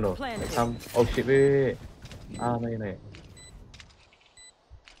 I don't know, Spike like planted. some, oh shit, wait. No.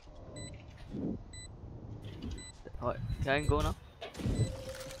 What? Can I go now?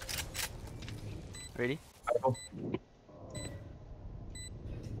 Ready? Go.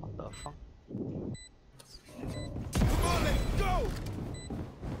 What the fuck? Oh, let's go.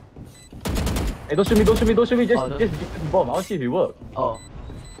 Hey, don't shoot me, just Oh, no. just defuse the bomb, I want to see if it works. Oh.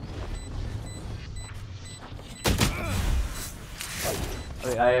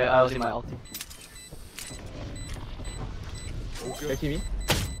 Wait, I was in my ulti. Chasing me?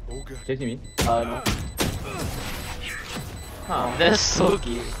 All good. Chasing me? No. Huh. That's so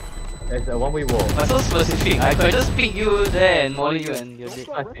gay. There's a one-way wall. But so specific. I could just pick you there and molly you and you're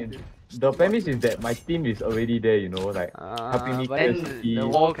dead. The premise is that my team is already there, you know, like helping me But clear then city. the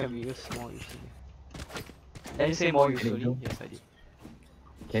wall can be used more usefully. Did you say more usefully? Yes, I did.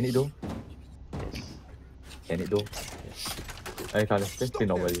 Can it though? Yes. Can it though? Yes. I can't. Let's play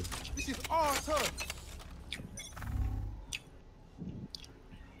normally. This is our turn.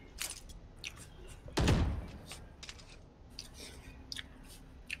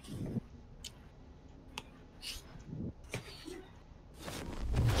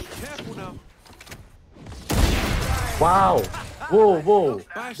 Careful now. Wow! Whoa, whoa!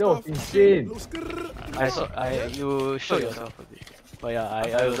 That was insane! You showed yourself a bit. But yeah,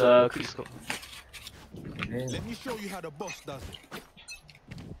 I was a quick scope. Let me show you how the boss does it.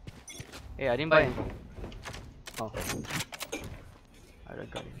 Hey, I didn't buy anything. Oh. I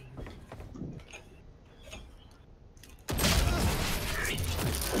don't got it.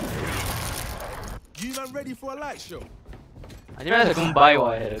 You man ready for a light show? I didn't realize I couldn't buy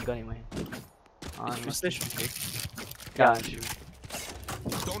while I had a gun in my hand. Yeah, I'm sure.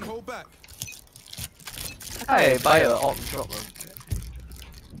 Don't hold back. I buy a op drop.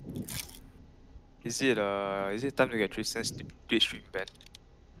 Is it time to get Tristan's Twitch stream ban?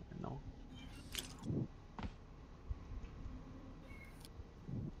 No.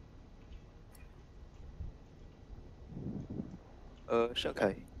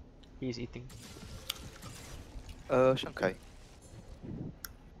 Shanghai. He's eating. Shanghai.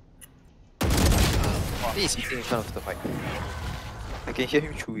 He's eating in front of the mic. I can hear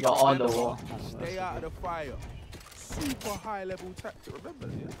him chewing. You're on the wall. Stay out of the fire. Super high level tactic, remember?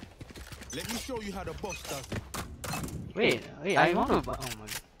 Yeah? Let me show you how the boss does it. Wait, I want to buy. Oh my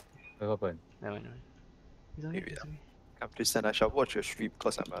god. What happened? Never mind. He's on Maybe, come Tristan, I shall watch your stream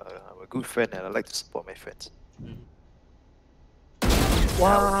because I'm a good friend and I like to support my friends.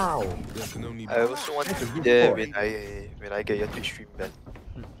 Wow! I also want to be there when I get your Twitch stream ban.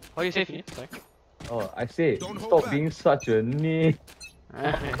 What do you say, Philip? Sorry. Oh, I say, stop being such a knee.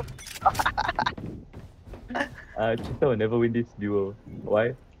 Tristan will never win this duel.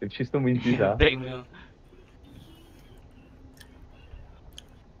 Why? If Tristan wins this,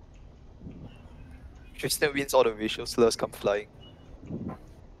 Tristan wins, all the racial slurs come flying.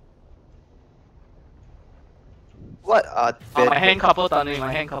 What are my hand couple tunneling,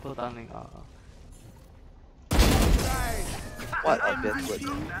 What are bad words?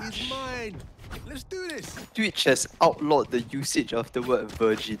 He's mine. Let's do this. Twitch has outlawed the usage of the word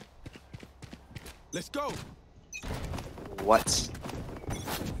virgin. Let's go. What?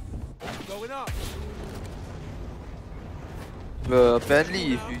 Going up.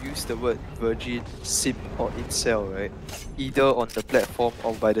 Apparently, if you use the word virgin, simp, or incel, right, either on the platform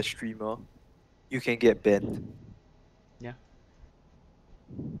or by the streamer, you can get banned. Yeah.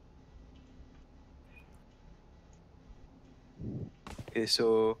 Okay,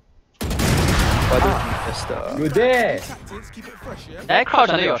 so why don't you just You're there! Keep it fresh, yeah? Did I crouch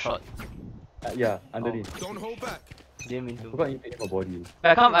under your shot? Yeah, underneath. Don't hold back. Didn't mean to. I forgot you paid for body.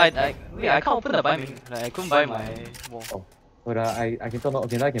 I can't open the buy menu. Like, I couldn't buy my wall. Oh. But I can turn on.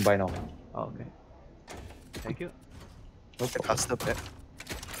 Okay, now I can buy now. Oh, okay. Thank you. the custom map?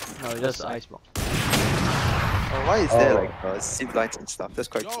 No, it's just ice block. Oh, why is there like zip lines and stuff? That's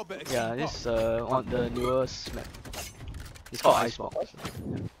quite cool. Yeah, this one the newest map. It's called Icebox.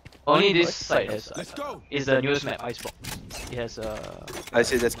 Yeah. Only this site has is the newest map, Icebox. It has I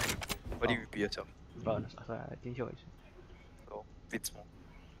say that's cool. What do you repeat yourself? Sorry, I didn't hear it. Oh, bit more.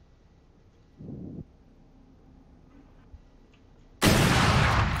 Come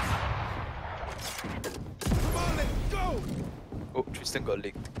on, let's go! Oh, Tristan got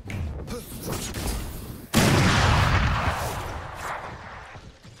licked.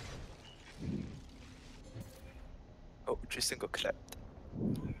 Oh, Tristan got clapped.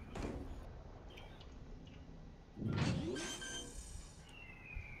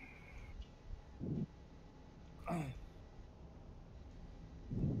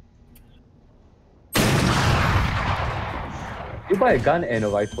 You buy a gun and a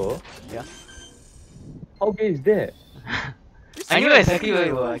rifle? Yeah. How gay is that? I knew exactly where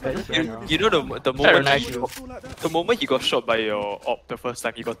you were. You know the moment he got shot by your op the first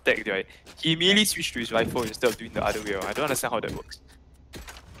time he got tagged, right? He immediately switched to his rifle instead of doing the other way around. I don't understand how that works.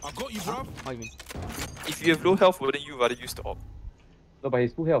 I got you, bro. What do you mean? If you have low health, wouldn't you rather use the op? No, but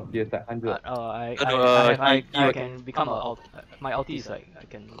his full health, he has like 100. I can become a alt. My ulti is like I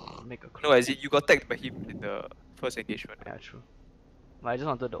can make a. No, as in you got tagged by him in the first engagement. Yeah, true. But I just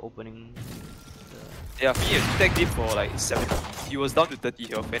wanted the opening. Yeah, he tagged him for like 70. He was down to 30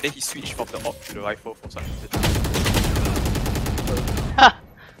 health, and then he switched from the op to the rifle for some reason.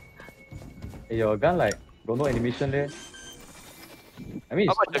 Hey, your gun like got no animation there. I mean,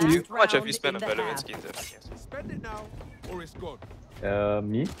 How much have you Last spent on round in the Valorant half. skins? Yes. Spend it now, or it's gone.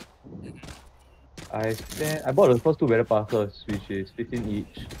 me. I bought the first 2 battle passes, which is 15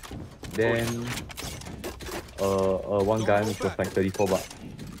 each. Then one gun which was like 34 bucks.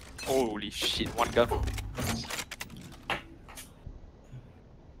 Holy shit, one gun for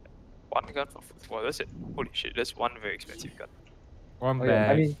one gun for football, that's it. Holy shit, that's one very expensive gun. One Oh, yeah, I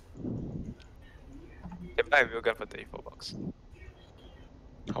bag. mean, You can buy a real gun for 34 bucks.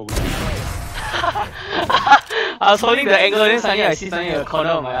 I was holding the angle, then suddenly I see something in the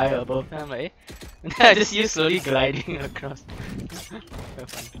corner of my eye above. Then I'm like, eh? And then I just see you slowly gliding across. Very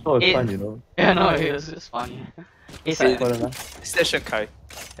funny. oh, it's Eh, fun, you know. Yeah, no, it was just funny. It's Wait, like, is that Shen Kai?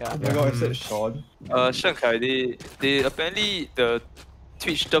 yeah. Oh my god, I said Sean. Shen Kai, they apparently the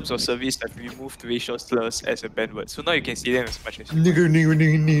Twitch terms of service have removed racial slurs as a banned word, so now you can see them as much as you want.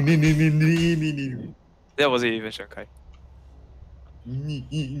 That wasn't even Shen Kai.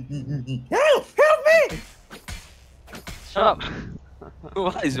 Help! Help me! Shut up.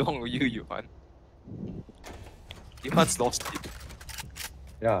 What is wrong with you, Johan? Johan's lost it.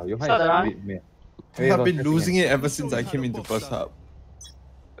 Yeah, you Stop that, bit man. I've been losing it ever since I came into First Hub.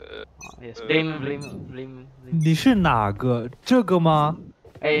 Yes, blame. 你是哪个？这个吗？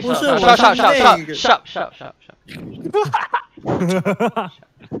 Hey, 不 shut 是， up, 我 shut 是 up, 那 shut 个。 up, shut up.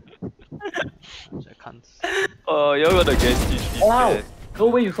 I can't. You're gonna get Twitch Wow! defense. No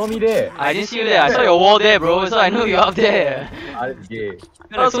way you saw me there! I didn't see you there. I saw your wall there, bro. So I knew you were up there. Ah, that's gay.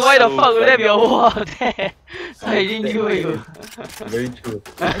 So why the fuck would there be a wall up there? So I didn't knew you. Very true.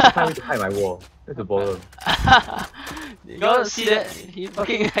 I can't wait to hide my wall. That's the problem. You gotta see that? He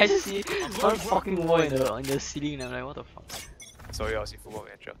fucking. I just see one fucking wall in the ceiling. And I'm like, what the fuck? Sorry, I was in football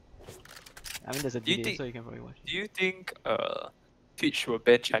manager. I mean, there's a Do you delay, think- so you can probably watch. Do you think Twitch will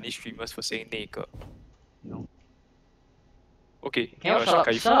ban Chinese streamers for saying nigger? No. Okay. Can you shut up?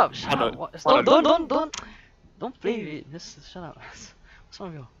 Shankai, Shut up! Shut wanna- up! What? wanna- Don't play with it. Just shut up. What's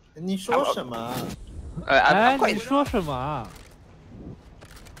wrong with you? 你说什么？ 哎， I'm quite 你说什么啊？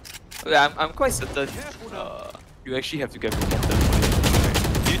 I'm quite certain you actually have to get protected.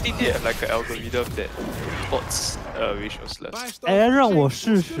 Do you think they have like an algorithm that reports racial slurs? 哎，让我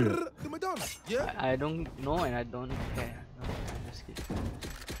试试。 Then we're done. Yeah. I don't know and I don't care. No, I'm just kidding.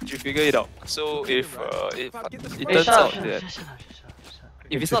 Did you figure it out? So if it Hey, turns shut up, out shut that up, shut up, shut up.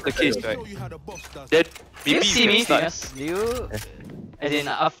 if it's not the case, right, Show you how the boss does. then Do you maybe see you me, can start. Phineas? Do you... As in,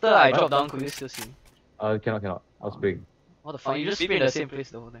 after I drop down, could you still see me? Cannot. I was praying. What the fuck? You just stay in the same place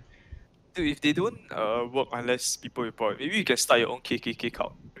the whole time. Dude, if they don't work unless people report, maybe you can start your own KKK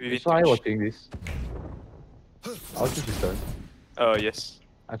count. within So I Twitch. watching this. I'll just return. Yes.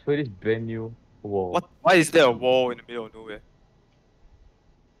 I saw this brand new wall. What? Why is there a wall in the middle of nowhere?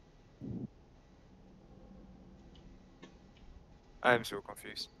 I am so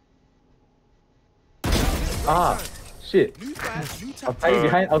confused. Ah! Shit! New fight, new I was hiding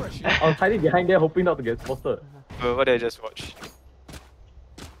behind. I was hiding behind there, hoping not to get spotted. What did I just watch?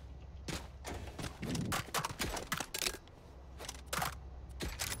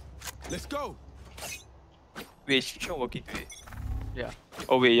 Let's go. Wait, is Shichon working today? Yeah.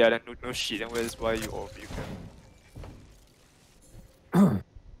 Oh wait, yeah, then no shit. Then where's why you all of you can?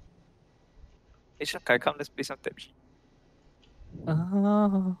 Hey Shankai, come let's play some tap sheet.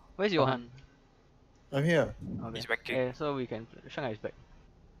啊， Where's Johan? I'm here. Okay. He's banking. Okay, so we can... Shanghai is back.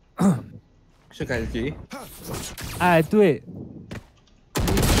 是凯基。哎，对，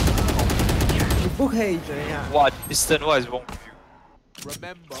你不可以这样。 What? Distance, what is wrong with you?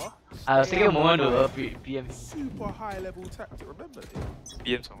 Remember, I was taking a moment to PM him. super high level tactic. Remember it.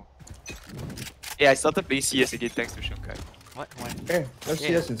 BM song. Yeah, I started playing CS again thanks to Shankai. What? Why? Eh, let's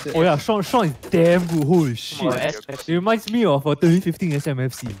see this instead. Oh yeah, Sean is damn good. Holy Come on, shit! S- It reminds me of 2015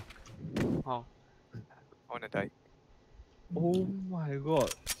 SMFC. Oh. I wanna die. Oh my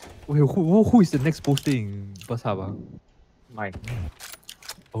god. Wait, who is the next poster in First Hub? Ah? Mine.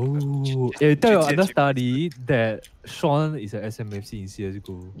 Oh, tell your understudy that Sean is a SMFC in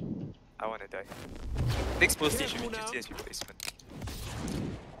CSGO. I wanna die. Next posting should be GTS replacement.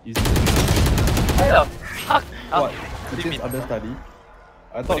 Is Why the fuck? What? do you This mean? understudy?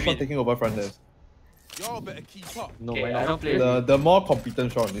 I What thought do you Sean mean? taking over front desk. Y'all better keep up. No, Okay, mine I not. don't play. The more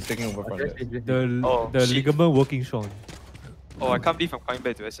competent Sean is taking over front desk. the Oh, the shit. ligament working Sean. Oh, I can't believe I'm coming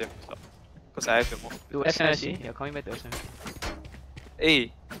back to SM because I have the more. To SMFC? You're coming back to SMFC.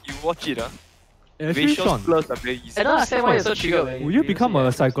 Hey, you watch it, huh? Actually, Racial Sean, slurs are very easy. I don't understand why you're so triggered when will you see become a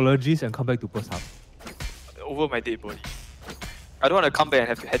that. psychologist and come back to First Hub? Over my dead body. I don't want to come back and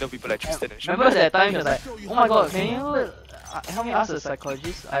have to handle people like Tristan and Sean. Remember that time you're like, oh my god, can you help me ask the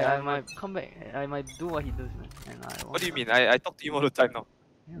psychologist. I might come back. I might do what he does, man. And What do you mean? I talk to him all the time now.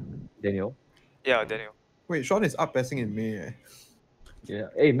 Daniel. Yeah, Daniel. Wait, Sean is up passing in May. Yeah.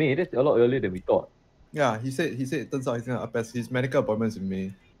 Hey, May, that's a lot earlier than we thought. Yeah, he said it turns out he's gonna up pass. His medical appointment's in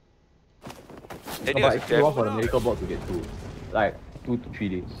May. No, but it's still for the medical board to get through. Like 2 to 3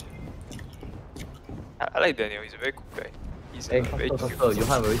 days. I like Daniel. He's a very cool guy. He's Hey, very faster,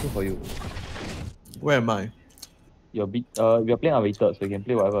 Johan, we're waiting for you. Where am I? We are playing unrated, so you can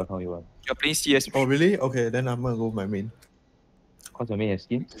play whatever account you want. You're playing CS. Oh really? Okay, then I'm gonna go with my main. Cause your main has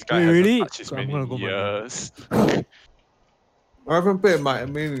skin. This guy Wait, hasn't really? touched his I'm main gonna in go my main. years. I haven't played my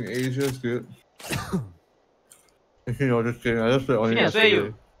main in ages, dude. You know, just kidding. I just played only Phineas, where are you?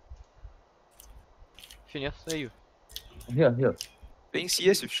 yesterday. Phineas, where are you? Here. Playing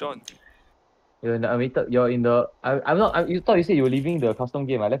CS with Sean. You're in the unrated. You're in the. I'm not. You thought you said you were leaving the custom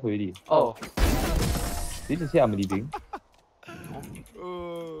game. I left already. Oh. Did you say I'm leaving?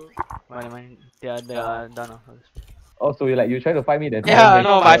 Mine. They are done now. Oh, so you're trying to find me then? Yeah,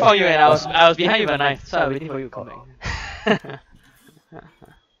 no, but I found you and I was behind you with a knife, so I was waiting for you to come back.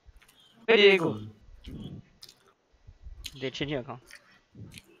 Where did they go? They changed your account.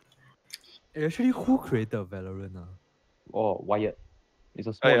 Actually, who created Valorant? Oh, Wyatt. It's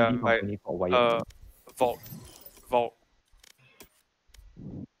a small indie company called Wyatt. Vault.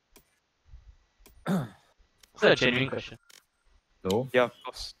 Is that a genuine question? No? Yeah, of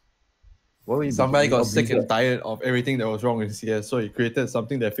course. Somebody got sick and tired of everything that was wrong in CS, so he created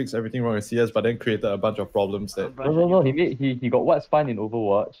something that fixed everything wrong in CS, but then created a bunch of problems that. No. He got what's fun in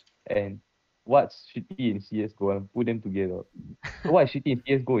Overwatch and what's shitty in CS:GO and put them together. So what's shitty in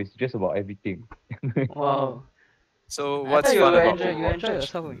CS:GO is just about everything. Wow. So what's fun about you Overwatch? enjoy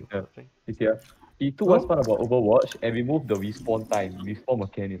yourself when you play. Yeah. He took what's fun about Overwatch and removed the respawn time, respawn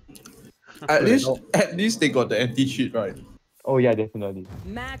mechanic. At least they got the anti-cheat right. Oh yeah, definitely.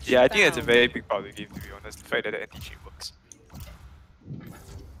 Yeah, I think it's a very big part of the game, to be honest. The fact that the anti-cheat works.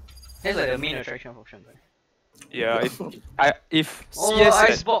 That's like the main attraction of option, right? Yeah, if Oh, CS had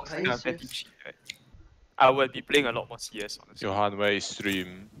Icebox, are you serious? anti-cheat, right, I would be playing a lot more CS, honestly. Johan, where is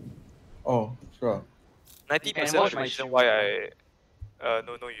stream? Oh, sure. 90% watch of the my reason stream. why I...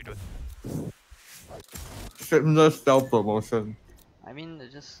 no, you don't. Shameless self-promotion. I mean,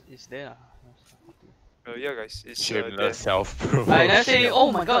 it's there. Yeah, guys, it's Shameless self-promotion. I never say,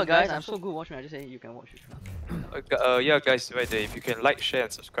 oh my god, guys, I'm so good, watch me. I just say, you can watch it. yeah, guys, right there. If you can like, share,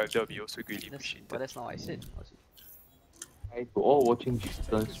 and subscribe, that would be also greatly appreciated. But that's not what I said. Hi to all watching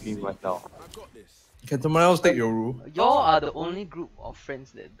Tristan stream right now. Can someone else take your rule? Y'all are the only group of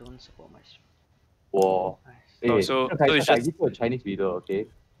friends that don't support my stream. Wow. No, Hey, so I it's just... give you a Chinese reader, okay?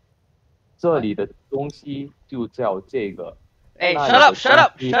 这里的东西就叫这个。 Hey, 那 shut 里 up, 的 shut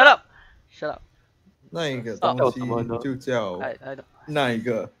up, 东西 shut up, shut up. 那一个 Stop. 东西就叫 I don't. 那一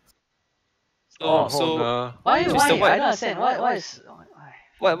个。 So Why? Mr. I White, don't understand. Why is?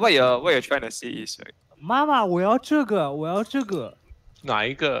 what you're trying to say is right. 妈妈，我要这个，我要这个。哪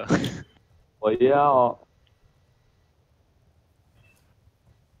一个？我要。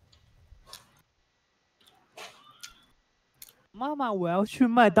妈妈，我要去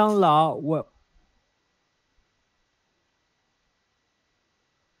麦当劳，我。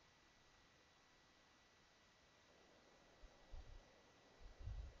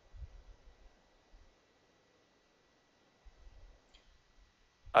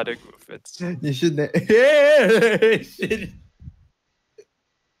Other group of friends. 你是哪？shit.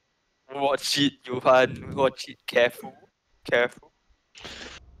 Watch it, Johan. Watch it. Careful.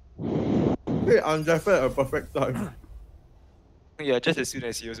 Hey, I'm just at a perfect time. Yeah, just as soon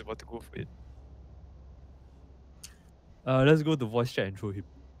as he was about to go for it. Let's go to voice chat and throw him.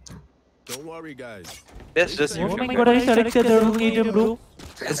 Don't worry, guys. That's just you. Oh my god, I selected the wrong agent, bro.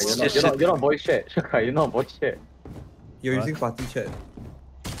 You're not voice chat. You're not voice chat. You're What? using party chat.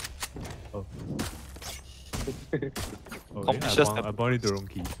 Oh. Competition I bought the wrong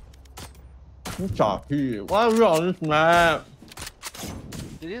key. Why are we on this map?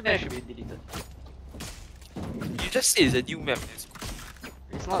 This map should be deleted. You just say it's a new map.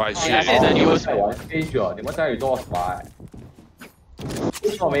 It's not. But I shit. said it's the newest 在 map. 玩 stage 啊！你们在做什么？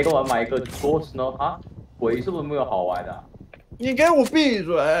为什么每个人买一个 ghost 呢？啊，鬼是不是没有好玩的？你给我闭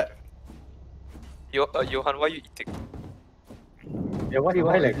嘴！ Johan, why are you eating? Yeah, why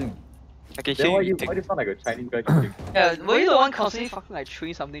like? I can Then hear why you you eating. why you sound like a Chinese guy eating? Yeah, were you the one constantly fucking like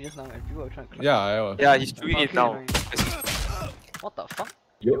chewing something just now? Like people were trying to. Yeah, I was. Yeah, he's doing it Fucking now. annoying. What the fuck?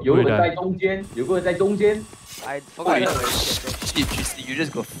 有个人在中间，有个人在中间。 I forgot. Wait, I got shit, Tristy, you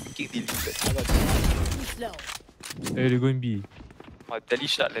just got freaking deleted. Too slow. Hey, they're going B. My Delhi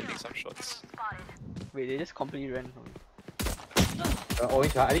start landing some shots. Wait, they just completely ran from me.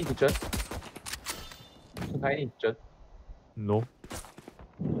 Orange, I need kitchen. I need kitchen. No.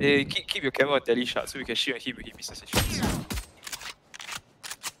 Hey, keep your camera on tele shot so we can shoot him when he misses his shots.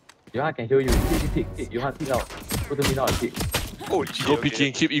 Johan can heal you. Kick. Johan, kick out. Go to me now and kick. Holy shit. Ego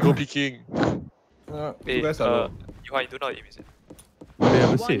peeking, keep ego peeking. Hey, you guys are Johan, you don't know how to aim, is it? They have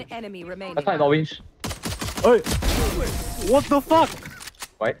a One save. enemy remaining. That's not orange. Oi! What the fuck?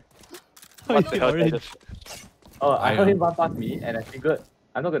 What? What the hell, Orange. Oh, I heard him run past me and I figured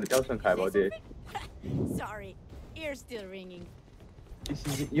I'm not gonna tell Shen Kai about this. Sorry, ear's still ringing.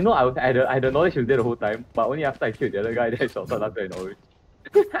 You know, I had the knowledge he was there the whole time, but only after I killed the other guy, then I shot after in orange.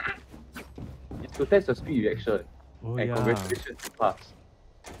 It's to test the speed reaction. Oh, And yeah. congratulations, you passed.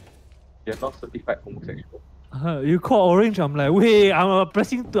 You're not certified homosexual. You call orange, I'm like, wait, I'm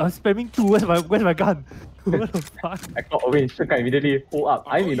spamming 2, where's my gun? What the fuck? I caught orange, Shen Kai immediately hold up.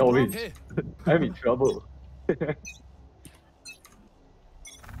 I'm in orange. I'm in trouble.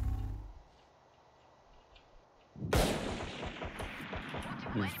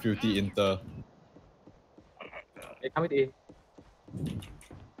 You filthy inter. Hey, come with A. Enemy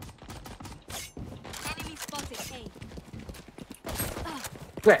spotted. Hey.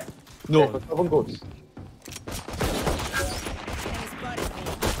 Where? No. There's a 7 goals. Enemy spotted.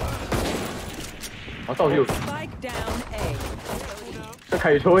 On top of you. Spike down A. Shen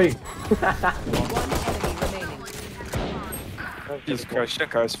Kai is showing. One enemy remaining. Jesus Christ,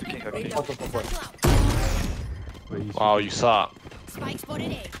 Shankai is freaking happy. Wow, you suck. Spike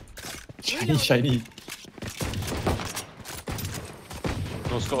spotted. A. Shiny.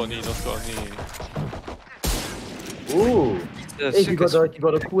 No score only, no score only. Ooh. Yeah, Hey, you got the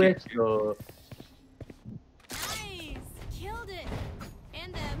cool Shankai- edge. Nice. Killed it.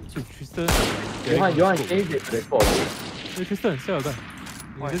 And them. So Tristan. Johan, change it to the spot. Hey, Tristan, sell your gun.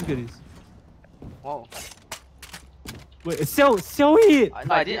 Why? Let's get this. Wow. Wait, sell it!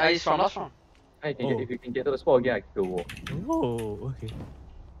 I did. I from last round. If you can get to the spot again, I can kill wall. Oh, okay.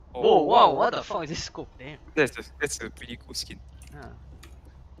 Oh wow, what the fuck is this scope? Damn. That's a pretty cool skin. Yeah. The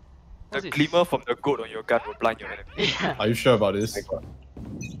What's this? glimmer from the goat on your gun will blind your enemy. Yeah. Are you sure about this?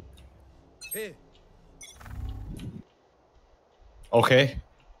 Here. Okay.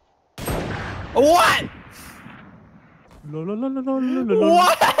 What?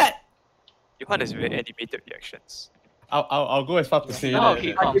 What? Johan has very animated reactions. I'll go as far to say No, that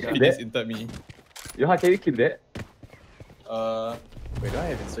okay, calm he down. disintered me. Johan, can you kill that? Wait, do I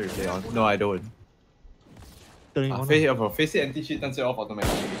have insert replay on? No, I don't. Turning on. Face it anti-cheat turns it off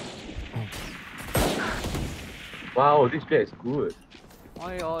automatically. Wow, this jet is good.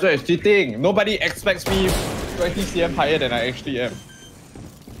 Why all? So it's cheating. Nobody expects me 20 cm higher than I actually am.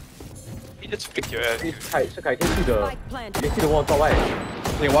 He just flicked your ass. Hey, Shakai, can you see the... Spike planted. You can see the wall on top, right?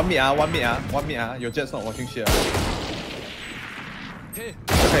 Hey, 1 mid. Your jet's not watching shit. Here.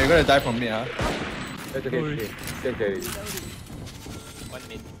 Okay, you're gonna die from mid. That's okay. Okay. 1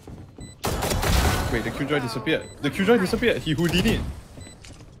 mid. Wait, the Killjoy disappeared. He Houdini'd.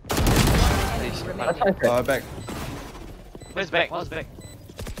 Enemy remaining. Back. Where's back? What's back?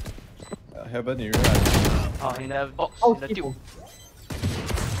 Heaven, you realize. Oh, in the box. Oh, in the tube.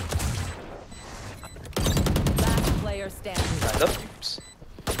 Last player standing. I love tubes.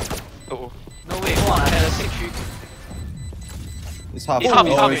 Oh, No wait, hold on. I had a 6 shoot. It's half. It's half,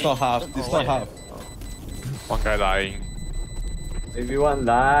 Oh, half. it's not half. It's not half. One guy dying. Everyone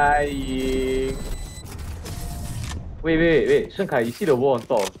lying. Wait. Shenkai, you see the wall on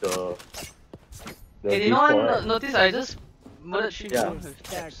top of the Hey, did base no wall, one right? notice I just murdered 3 Yeah. people with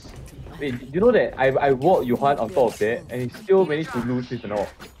tabs? Wait, you know that I walked Johan on top of that and he still managed to lose this and all.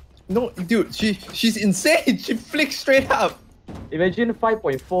 No, dude, she's insane. She flicked straight up. Imagine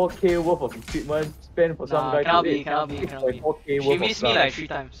 5.4k worth of equipment spent for some Nah, guy cannot to be, cannot be. 6.4k She worth missed of me stuff. like 3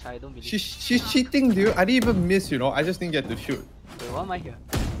 times. I don't believe. She's cheating, dude. I didn't even miss, you know. I just didn't get to shoot. Wait, why am I here?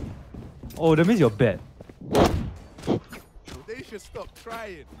 Oh, that means you're bad. They should stop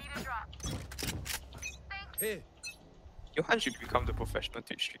trying. Here. Johan should become the professional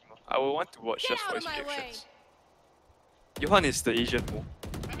Twitch streamer. I would want to watch Get just out for of his my way. reactions. Johan is the Asian Mo.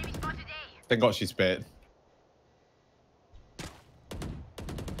 Thank God she's bad.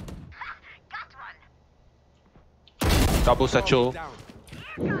 Double satchel. Down.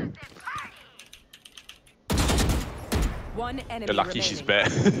 One enemy You're lucky remaining. she's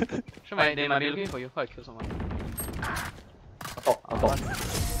bad. Sure, they might be looking for you. How I kill someone? On top.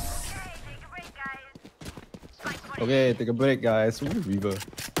 Okay, take a break, guys. Ooh, Reaver.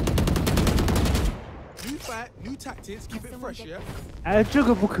 New fight, new tactics, keep it fresh, yeah? 哎，这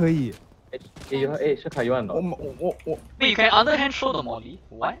个不可以。 Hey, Shenkai, you want or not? Oh, Wait, you can underhand throw the molly.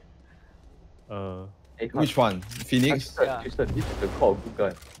 What? Which one? Phoenix? Yeah. This is the core good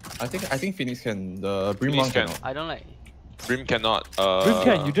gun. I think Phoenix can. The Brim Phoenix one can. cannot. I don't like. Brim cannot. Brim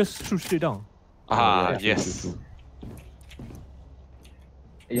can, you just shoot straight down. Ah, yeah, yes. true.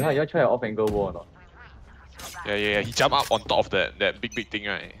 You try an off angle wall or not? Yeah. He jumped up on top of that big thing,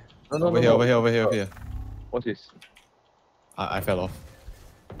 right? No, Over here. What's this? I fell off.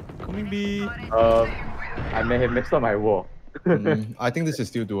 Coming B. I may have messed up my wall. I think this is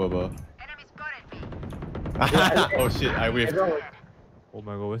still doable. Oh shit, I whiffed. Oh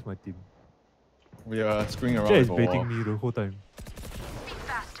my god, where's my team? We are screwing around Jay with is a baiting wall. me the whole time.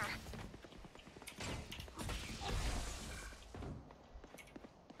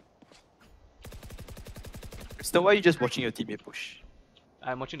 So why are you just watching your teammate push?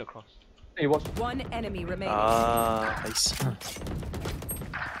 I'm watching the cross. Hey, watch. One enemy remaining. Ah, I see.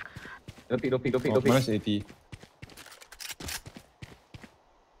 Don't pick. Minus 80.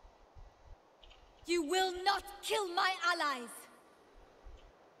 You will not kill my allies.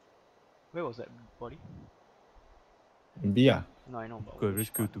 Where was that body? B ah. No, I know. But Good, let's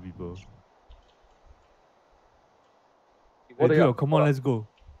kill 2 people. What are Hey, you- come on, let's go.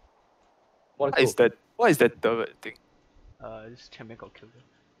 What is that? What is that third thing? This champion got killed.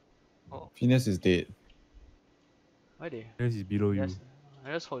 Phoenix is dead. Why they? Yes, he's below you. Yes,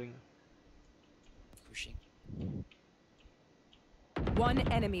 I'm just holding. Pushing. One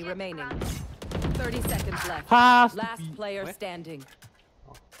enemy remaining. 30 seconds left. Pass! Last player standing.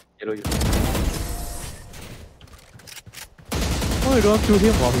 Yellow. Oh, you don't kill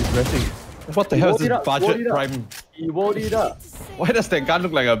him while he's resting. What the hell is this budget prime? He walled it up. Why does that gun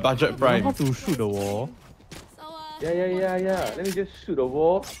look like a budget You know how prime? to shoot the wall. Yeah. Let me just shoot the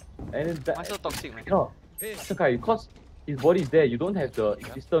wall. And then Why so toxic, man? No. Okay, because his body is there, you don't have the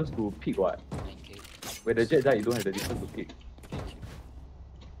distance to pick what. When the jet died, you don't have the distance to pick.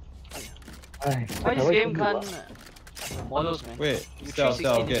 Why this game can't models, man? Wait, You Stel,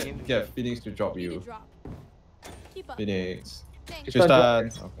 360 in the game. get Phoenix to drop Need to you. drop. Keep up. Phoenix. Thanks.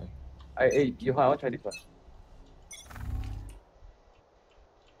 Tristan. Okay. Hey, Johan, I want to try this one.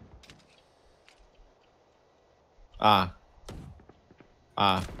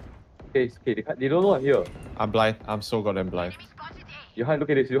 Okay, they don't know I'm here. I'm blind. I'm so goddamn blind. Johan, look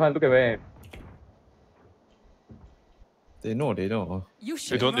at this. Johan, look at where I am. They know. They don't.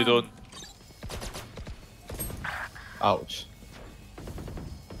 Ouch.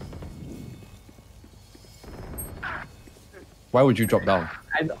 Why would you drop down?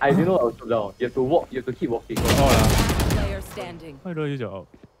 I didn't know I was drop down. You have to walk. You have to keep walking. Player standing. Why don't you use your out?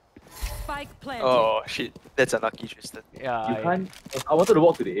 Spike planted. Oh shit, that's unlucky, Tristan. Yeah, You can't. I wanted to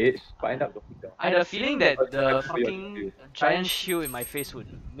walk to the edge, but I ended up dropping down. I had a feeling that the fucking giant shield in my face would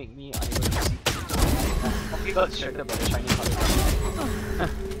make me unable to see. Probably got distracted by the shiny color.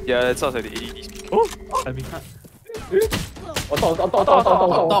 Yeah, that sounds like the ADD speaking. I mean,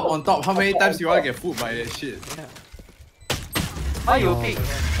 On top. How many times you want to get fooled by that shit? Why you pick?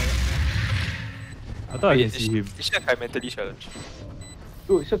 I thought I can see him. Is Shakai mentally challenged?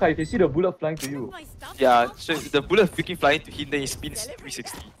 Dude, Shakai, you can see the bullet flying to you. My stuff. Yeah, so the bullet freaking flying to him, then he spins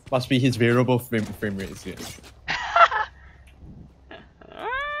 360. Must be his variable frame rates here.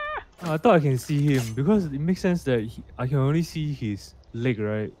 I thought I can see him because it makes sense that I can only see his leg,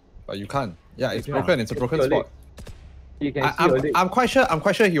 right? But you can't. Yeah, it's Yeah. broken. It's a broken Your leg. spot. You can see your leg. I'm quite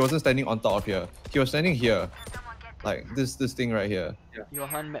sure he wasn't standing on top of here. He was standing here. Like this thing right here.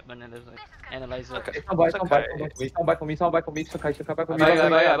 Johan map analyzer. Okay. Sound by for me. Shakai, back for me.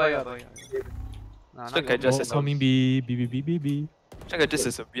 Nah, Shakai not just Oh, has coming B. Shakai just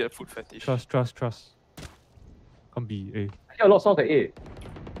has a weird food fetish. Trust. Come B, A. I hear a lot of sounds like A.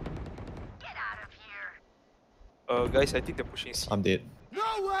 Guys, I think they're pushing C. I'm dead.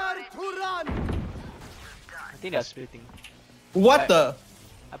 Nowhere to run! I think they're splitting. What the?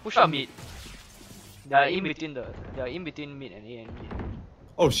 I push up mid. They're in between mid and A and B.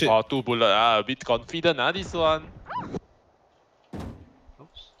 Oh shit. Oh, 2 bullet. A bit confident, this one.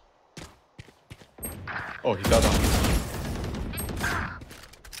 Oops. Oh, he fell down.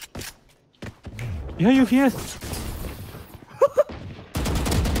 Behind you, Phoenix!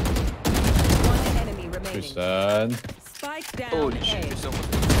 One enemy remaining. Tristan. Spike down Holy shit, A. Tristan.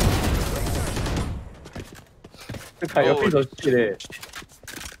 Shakai, your face was shit eh.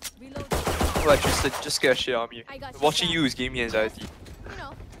 Reload. Alright, Tristan, just scared shit out of me. I got you Watching back. you is giving me anxiety. You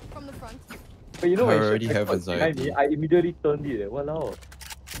know, from the front. But you know I when already Shakai have was behind anxiety. me, I immediately turned it. Walao.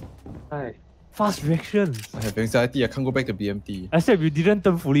 Hi. Fast reactions! I have anxiety. I can't go back to BMT. Except you didn't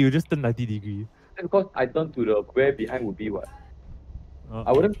turn fully, you just turned 90 degree. That's because I turned to the where behind would be what.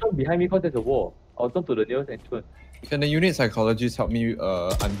 I wouldn't turn behind me because there's a wall. I'll turn to the nearest entrance. Can the unit psychologist help me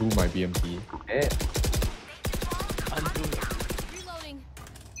undo my BMT? Eh.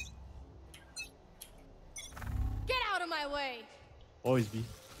 Always B.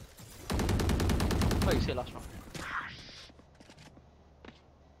 What you said last round?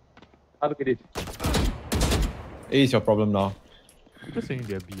 Look at this. A is your problem now. Just saying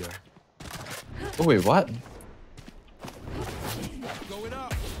they're B. Oh wait, what? Going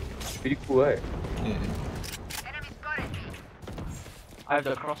up. Pretty cool, right? Yeah. I have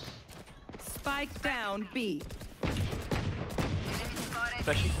the cross. Spike down B.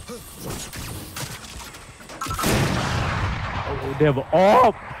 Flashy. Oh, they have an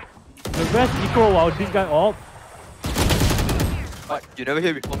AWP! The rest equal while this guy AWP. What? You never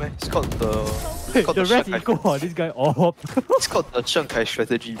hear before, man? It's called the. Wait, the rest equal while this guy AWP. It's called the Chiang Kai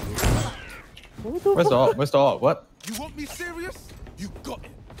strategy, bro. Where's the AWP? Where's the AWP? What? You want me serious? You got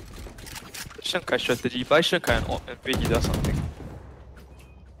it. The Chiang Kai strategy. Buy Chiang Kai and op and wait he does something.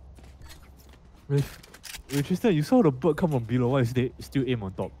 Wait, Tristan, you saw the bird come from below. Why is they still aim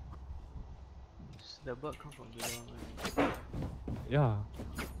on top? The bird come from below. Yeah.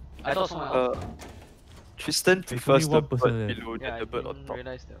 I thought someone else. Tristan prefers only the one person bird there. below Yeah, than I the bird on didn't top.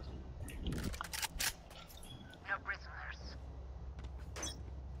 realize there was someone.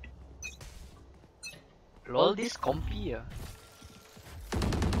 Lol, this compy ah.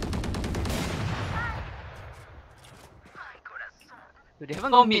 Dude, they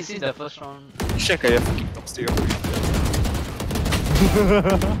haven't gone mid since the first round. Chiang Kai, you're fucking toxic.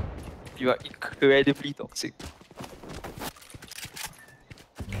 You are incredibly toxic.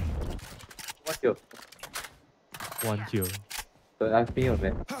 What's your? 1 kill. I'm thinking of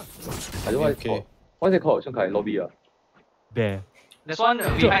man. I don't know what it's Okay. called. What's it called? Chiang Kai lobby ah. There. There's one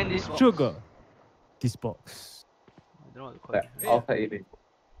behind this box. Sugar. This box. I don't know what to call Like, it. outside aiming.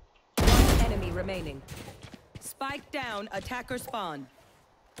 One enemy remaining. Spike down. Attacker spawn.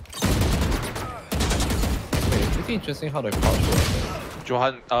 Wait, it's pretty interesting how the crouch works.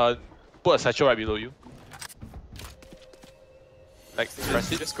 Johan, put a satchel right below you. Like,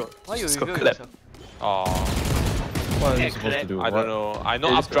 press it. Just got. Why you just got reveal clapped. yourself? Oh, What are you supposed to do? I don't know. I know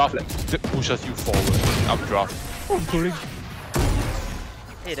Yeah, just updraft pushes you forward. Updraft. I'm pulling.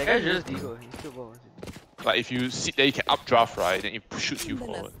 Hey, that guy just devo. He's still ball. Like if you sit there, you can updraft, right? Then it shoots you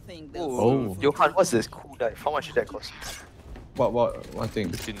forward. Oh. Johan, what's this cool knife? How much did that cost? What thing?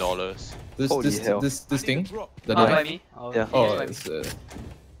 $15. Holy hell. This thing? The Not by knife? me. Oh, Yeah. Oh, by me.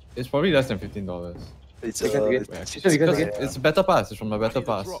 it's probably less than $15. It's Because again- It's because because again- it's better pass. It's from the better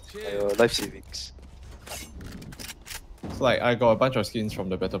pass. life savings. It's like I got a bunch of skins from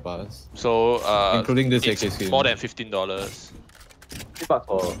the better pass, So including this it's AK skin. more than $15,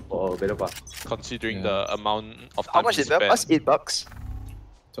 $3 for better pass. considering Yeah. the amount of time How much you is that? spend. Plus $8.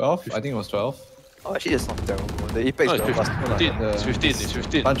 12? I think it was 12. Oh, actually, that's not terrible. The Apex No, it's Battle Pass. 15. The- It's 15. It's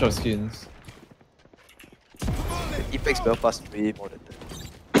 15. Bunch of skins. The Apex Battle Pass is way more than that.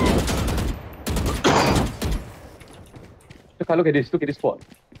 Look at this. Look at this spot.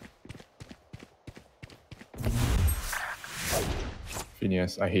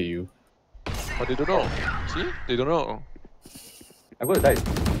 Phineas, I hate you. But they don't know. See? They don't know. I'm gonna die.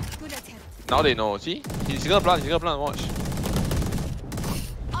 Good attempt. Now they know. See? He's gonna plant. He's gonna plant. Watch.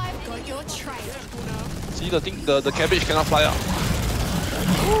 I've got your trail. See the thing. The cabbage cannot fly out.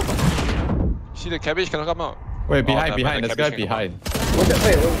 See the cabbage cannot come out. Wait, never behind, mind, behind. the There's a guy cabbage can come behind. What's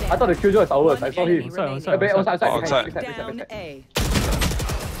that? Wait, I thought the killjoy is ours. I saw Enemy him. remaining. Outside, Wait, outside. Oh, outside. Down A.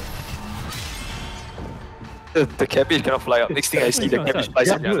 The cabbage cannot fly up. Next thing I see, the cabbage flies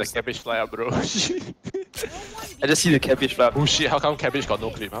up. Yeah, the cabbage fly up, bro. I just see the cabbage fly up. Oh shit! How come cabbage got no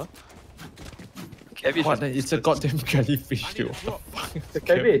clip, huh? Cabbage. What? It's a goddamn jellyfish, dude. The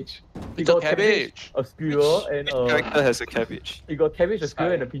cabbage. He It's a got cabbage. a squirrel, and Character has a cabbage. he got cabbage, a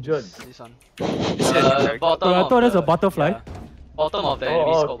squirrel, and a pigeon. This one. Is it a character? Bottom I of thought that's the- a butterfly. yeah. Bottom of the enemy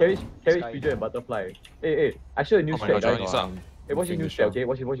Oh, scope. cabbage, Sky. pigeon, and butterfly. Hey, I showed a new Oh my strat, god, Johan, guys. it's up. Hey, watch this new strat, okay?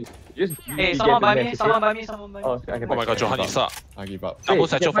 Watch it. Just Hey, you someone get by the me, match, someone okay? by me, someone by me. Oh, I can Oh my god, Johan, you suck. I give up. Double you can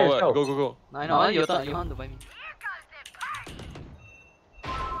satchel find forward. yourself. Go, go, go. I know, you want to buy me.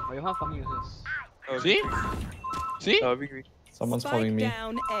 Oh, you want for me users. See? See? Wing wing. Someone's Spike calling me.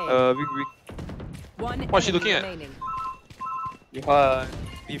 down A. Wing wing. One What's she enemy looking at? remaining. Johan,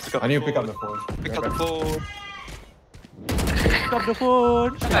 you pick up I need to the pick up phone. the phone. Pick up the phone. Pick up the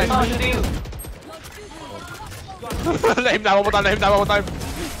phone. Guys, someone shooting you. Let him die one more time. Let him die one more time.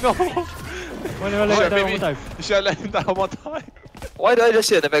 No. Why never let Sorry, it die one baby. more time? You should have let him die one more time. Why do I just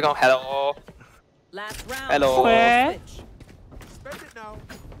hear in the background, hello? Last round. Hello. Where? Switch. Spend it now,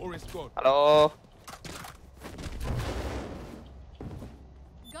 or it's gone. Hello?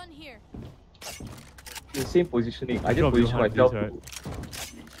 Gun here. The same positioning. I just Drop position behind myself this,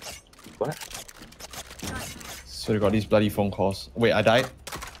 to... What? So you got these bloody phone calls. Wait, I died?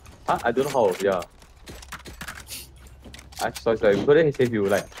 Huh? I don't know how, yeah. sorry. Go there, he save you.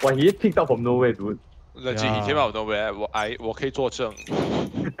 Like, wow, he picked up from nowhere, dude. Legit, he came out of nowhere. 我可以作证。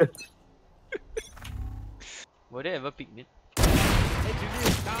Will they ever pick mid?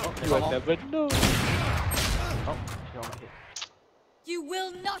 You will never know. Oh, she on my head. You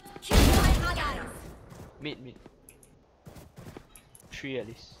will not kill my allies. Mid. 3 at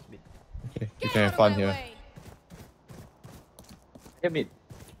least. Mid. Okay, you can have fun here. Hey, mid.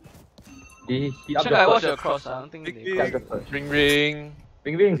 He up Check I watch the the cross. I don't think they. Ring ring.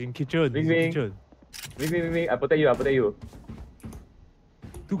 Ring. Kitchen. Ring. Kitchen. Ring. I protect you.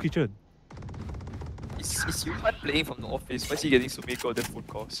 2 kitchen. Is Yuhan playing from the office? Why is he getting so many goddamn phone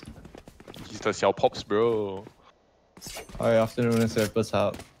calls? He's the 小 pops, bro. Hi, afternoon, first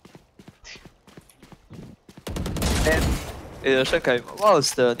out. And Shankai, what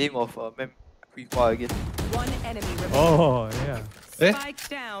was the name of Mem Hui Hua again? One enemy remaining. Oh, yeah. Spike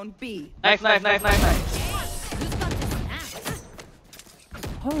down B. Knife.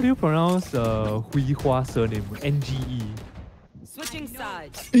 How do you pronounce Hui Hua surname? NGE. Switching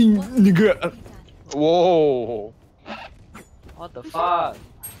sides. Whoa. What the fuck?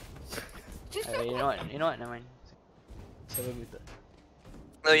 You know what? Never mind. 7 meter.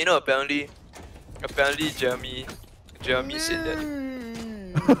 No, you know, apparently Jeremy said that.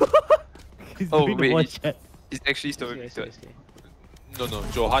 He's Oh, doing wait, one he's- chat. He's actually still muted. No,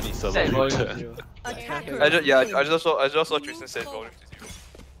 Johan is Set server volume to muted. 0. I just saw Tristan set volume to 0.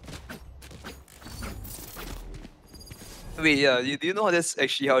 Wait, yeah, do you know how that's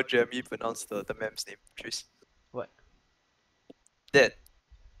actually how Jeremy pronounced the mem's name, Tris? What? That.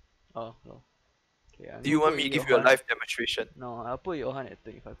 Oh, no. Okay, I'm Do you gonna want me to put give you a Johan- live demonstration? No, I'll put Johan at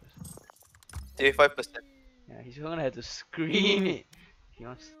 35%. 35%. Yeah, he's gonna have to scream it. He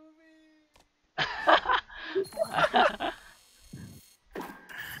wants.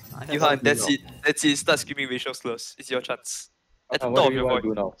 Yuhan, that's it. Start screaming racial slurs. It's your chance. At the What top do of you your want voice.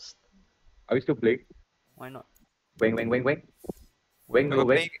 to do now? Are we still playing? Why not? Wang. Wang, no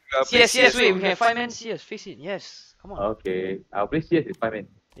wang. CS, wait, we can 5-man CS, face it, yes. Come on. Okay, I'll play CS with 5 men.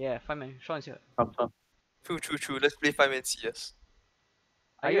 Yeah, 5-man, Sean is here. Come. True. Let's play 5-man CS.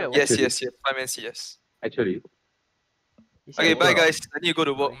 Are you at work? Yes. 5-man CS. Actually. He's Okay, at bye work. guys. I need to go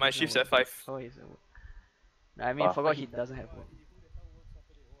to work. Oh, My he's shift's at at 5. Oh, he's at work. No, I mean, I forgot he doesn't have work.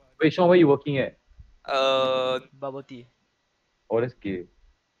 Wait, Sean, where you working at? Bubble tea. Oh, that's gay.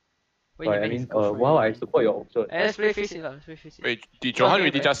 Where you I been? mean, His girlfriend. wow, I support your option. Let's play face it lah, let's play face it. Wait, did Johan Okay,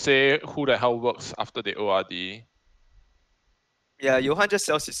 really right? just say who the hell works after the ORD? Yeah, Johan just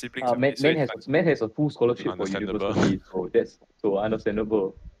sells his siblings. Man has a full scholarship for Understandable. university, so that's so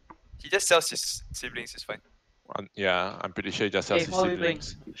understandable. He just sells his siblings, it's fine. Yeah, I'm pretty sure he just sells Hey, his what are we playing?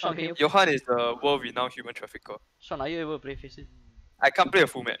 siblings. Sean, can you? Johan is a world-renowned human trafficker. Sean, are you able to play face it? I can't play a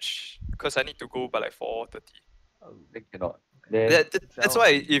full match because I need to go by like 4:30. They cannot. That's why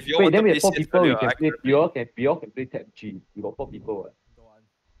if you Wait, want then to we have 4 CS people. We earlier, can I play. could- We all can play Tab G. We got 4 people. What?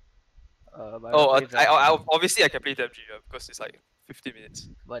 But Oh, I play I obviously I can play Tab G because it's like 50 minutes.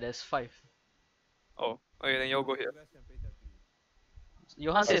 But there's 5. Oh, okay, then you all go here.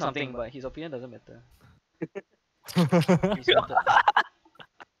 Johan said something, but his opinion doesn't matter. He's muted.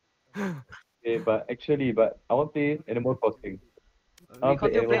 Okay, but I want to play Animal Crossing. We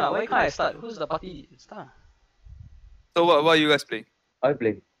continue playing. Why can't I start? Who's the party star? So what are you guys playing? I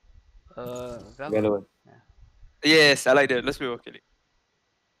play Valorant. Yes, I like that. Let's play Rocket League.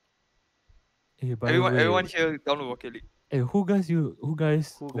 Hey, by the Everyone way, here download Rocket League. Hey, who guys Who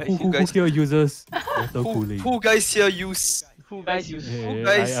guys- here uses water cooling? Who guys here use? Who guys use? Hey,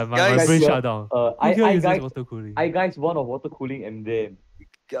 guys- my guys brain here- shut down. Who I here uses guys- water cooling? I guys one of water cooling and them.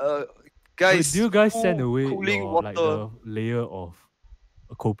 Guys, Wait, do you guys who send away cooling your, water? like the layer of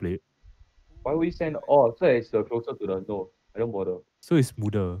a cold plate? Why would you send? Oh, so it's closer to the no. I don't bother. So it's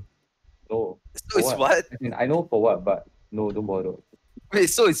smoother. No. So it's what? As in, I know for what, but no, don't bother. Wait,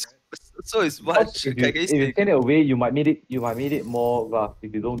 so it's what? Because if you send it away, you might make it more rough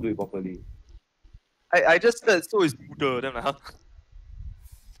if you don't do it properly. I just said so it's smoother. Then like, huh?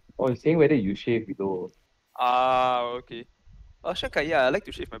 Oh, you're saying whether you shave below. Ah, okay. Shankai, yeah, I like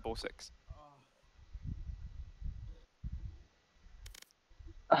to shave my ball sacks.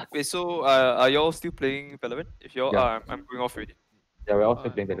 Wait, so are y'all still playing Valorant? If y'all Yeah. are, I'm going off already. Yeah, we're also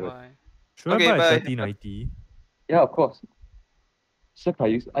playing Valorant. Why? Should Okay, I buy bye. a 3090? Yeah, of course. Sir, are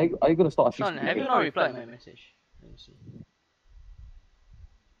you gonna start asking? Sean, have you not replied my message? Let me see.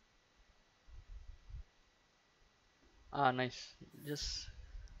 Ah, nice. Just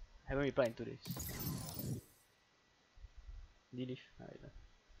haven't replied in 2 days. Delete. Alright.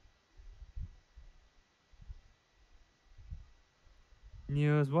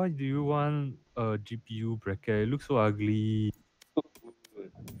 Yes, why do you want a GPU bracket? It looks so ugly.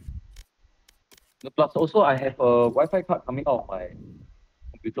 Plus, also I have a Wi-Fi card coming out of my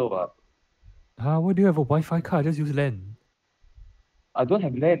computer. But Huh? Why do you have a Wi-Fi card? Just use LAN. I don't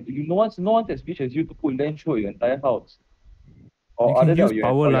have LAN. No one's as rich as you to put LAN through your entire house. You Or can other than use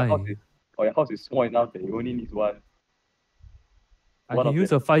power line. your house is small enough that you only need one. I One can of use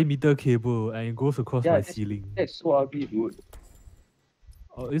them. a 5-meter cable and it goes across Yeah, my ceiling. that's so ugly, dude.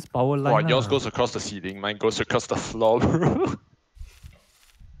 Oh, it's power line. Wow, yours lah. goes across the ceiling, mine goes across the floor, bro.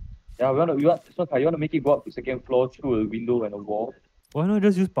 Yeah, you want to make it go up to second floor through a window and a wall. Why not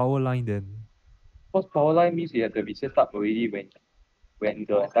just use power line then? Because power line means you have to be set up already when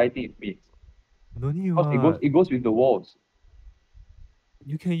the entire thing is made. No need Because it goes with the walls.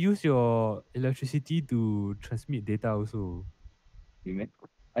 You can use your electricity to transmit data also. You mean?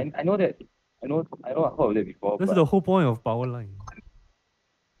 I know that. I know I've heard of that before, That's but the whole point of power line.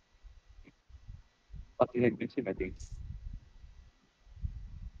 it's expensive, I think.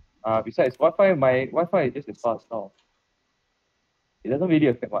 Besides Wi-Fi, my Wi-Fi is just as fast now. It doesn't really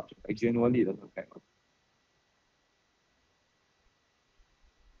affect much. Like genuinely, it doesn't affect much.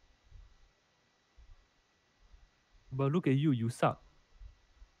 But look at you, you suck.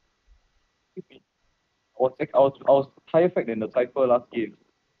 I was higher effect than the Cypher last game.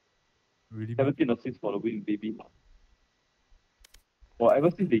 Really? 17 assists for the win, baby. Well, ever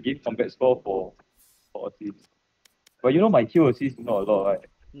since they gave combat score for assists. But you know my kill assist is not a lot, right?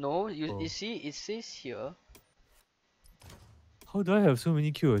 No, you see, it says here. How do I have so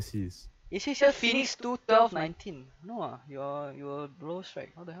many kill assists? It says here Phoenix 2, 12, 19. No, you're below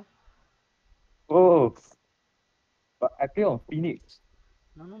strike. How the hell? Oh, but I play on Phoenix.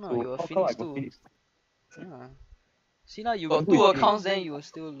 No, So you're how come Phoenix I got 2. Phoenix? Yeah. See now you Oh, got who is 2 Phoenix? accounts, then you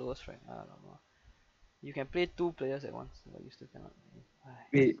still low strike. I don't know. You can play 2 players at once, but you still cannot.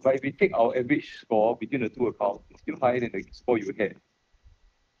 Wait, but if we take our average score between the two accounts, it's still higher than the score you had.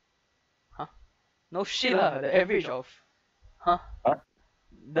 Huh? No shit lah. The average of, huh?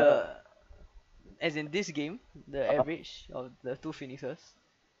 As in this game, the average of the 2 Phoenixes.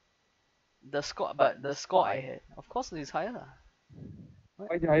 The score I had, of course, is higher lah.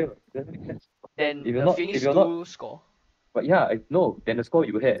 Why is it higher? Doesn't make sense. Then If you're the not, Phoenix if you're 2 not, score. but yeah, no, then the score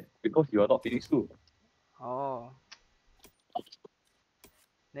you had because you are not Phoenix 2. Oh.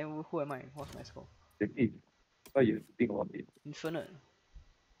 Then who am I? What's my score? Exactly. That's why you have to think about it. Infinite.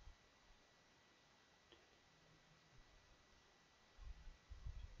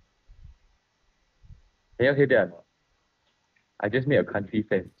 Can you hear that? I just made a country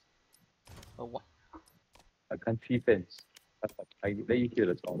fence. A what? A country fence. I let you hear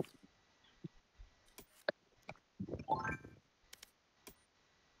the sound.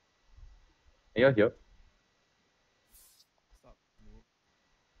 Can you hear? Stop. No.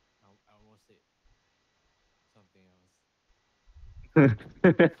 I almost said something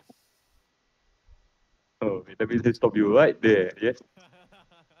else. Oh, wait, let me just stop you right there. Yes.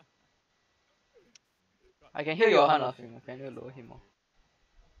 I can hear your hand laughing. Can you lower him more?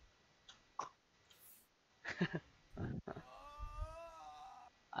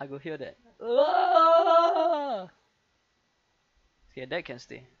 I go hear that. Okay, that can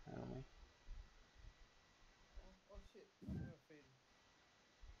stay. I don't mind.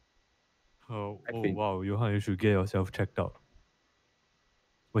 Oh wow, Johan, you should get yourself checked out.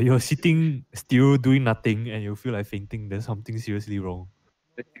 When you're sitting still doing nothing and you feel like fainting, there's something seriously wrong.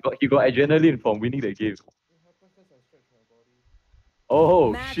 He got adrenaline from winning the game.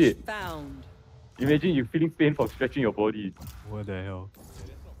 Oh Match shit! found. Imagine you feeling pain from stretching your body. What the hell?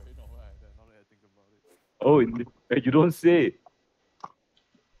 Oh, you don't say.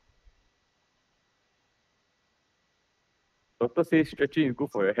 Doctor says stretching is good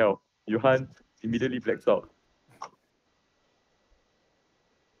for your health. Johan immediately blacks out.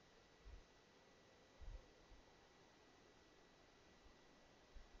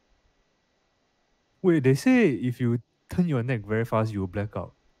 Wait, they say if you turn your neck very fast, you will black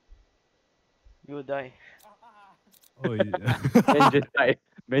out. You will die. Oh, yeah. Man just died.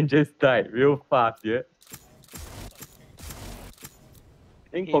 Man just died real fast, yeah.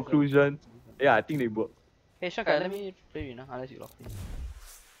 In conclusion, yeah, I think they work. Hey Shankai, let me play you now, unless you lock me.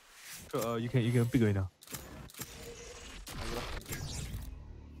 So, you can pick right now.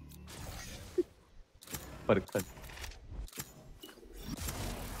 For the cunt.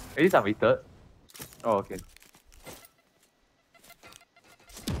 Is this unrated? Oh, okay.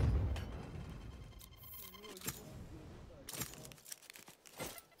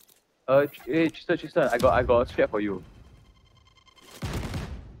 Hey, Tristan, I got a strap for you.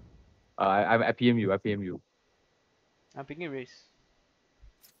 I PM you. I'm picking race.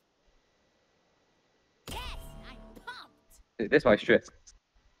 That's my stress.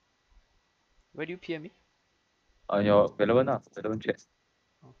 Where do you PM me? On your Valorant chat.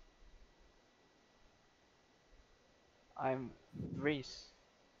 I'm Race.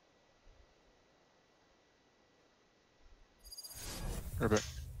 Okay.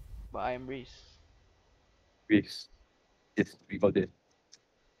 But I'm Race. Yes. Yes, we got it.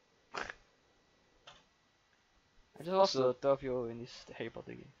 I just lost to 12-year-old in this Harry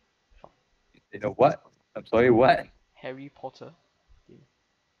Potter game. Fuck. You know what? I'm sorry, what? Harry Potter game.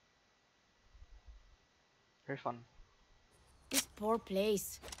 Very fun. This poor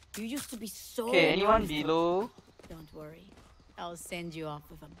place. You used to be so. Okay, anyone wonderful. below Don't worry. I'll send you off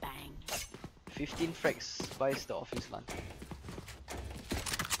with a bang. 15 frags buys the office lunch.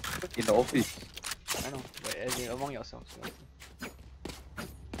 In the office. I know, but as in among yourselves.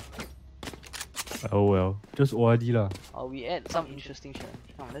 Oh well, just ORD lah. We add some interesting challenge.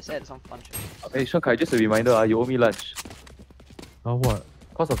 Come on, let's add some fun challenge. Hey, Shakai, just a reminder, you owe me lunch. Now what?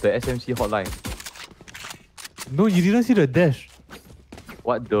 Because of the SMC hotline. No, you didn't see the dash.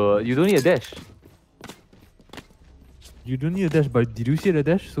 What the? You don't need a dash. You don't need a dash, but did you see the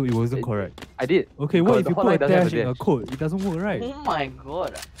dash? So it wasn't correct. I did. Okay, what if the you put hotline a doesn't have dash in a code? It doesn't work, right? Oh my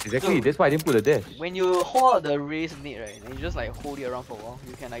god. Exactly, So, that's why I didn't put a dash. when you hold out the raise nade, right, and you just like hold it around for a while,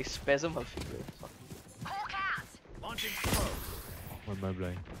 you can like spasm her finger. Why am I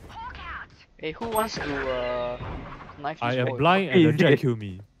blind? Hey, who wants to knife I this am boy? blind and the jet killed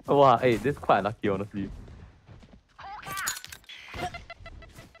me. Wow, hey, this is quite unlucky, honestly.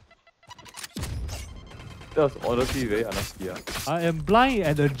 That was honestly very unlucky. I am blind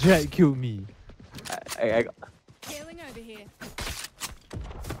and the jet killed me. I Sailing over here.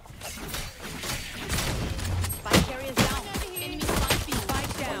 Spike carriers down. Enemy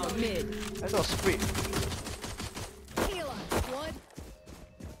spike down mid. That's a spray. Healer. Blood.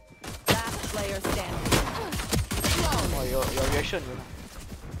 Last player standing. Oh, your reaction, you know.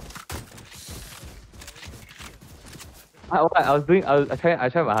 I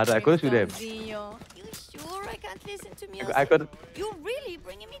tried my hardest. I couldn't shoot them. You sure I can't listen to music? I couldn't. You're really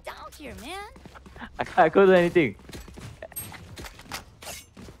bringing me down here, man. I couldn't do anything.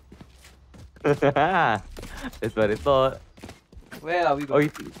 That's what I thought. Where are we Oh, going? you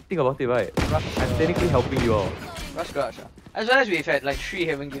think about it, right? I'm technically helping you all. Rush Garage. As well as we've had like 3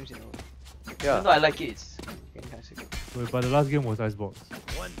 Heaven games in a row. Yeah. Even though I like it, it's getting kind of sick. Wait, but the last game was Icebox.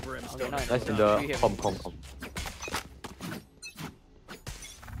 Okay, now I know. That's in 3 the Heaven com. games.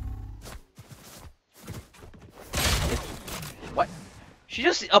 What? She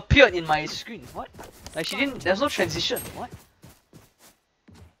just appeared in my screen. What? Like she didn't. There's no transition. What?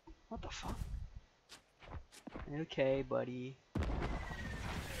 What the fuck? Okay, buddy.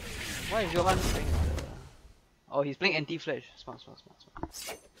 Why is Johan playing? Oh, he's playing anti-flash. Smart.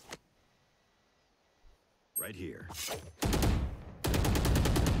 Right here.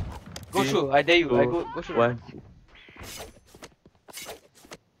 Go through. I dare you. Go through. One.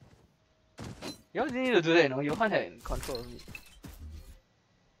 You didn't need to do that, you know. Johan had control of me.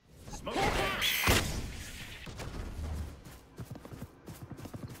 Smoke.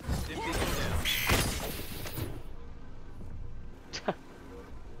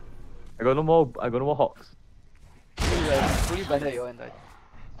 I got no more hawks. Fully blinded your end,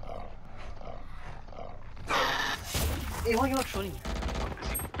 Hey, why are you not trolling?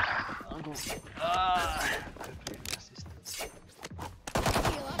 I'll go.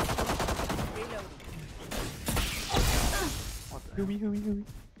 Heal me.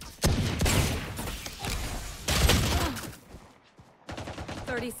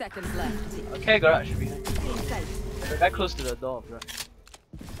 30 seconds left. Okay, garage. Behind. The guy close to the door of garage.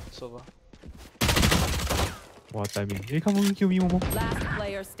 It's over. Wow, timing. Hey, come on, kill me, Momo. Last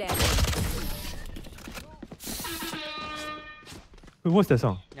player standing. Wait, what's that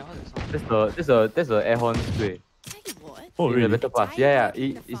song? Yeah, what's the song? That's the air horn spray. Oh, In really? the battle pass. Yeah,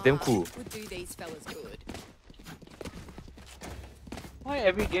 it's damn cool. Would do these fellas good. Why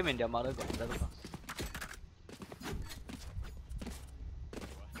every game and their mother got battle pass?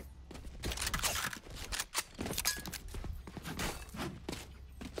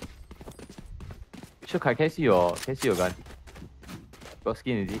 Sure, can I see your gun? Got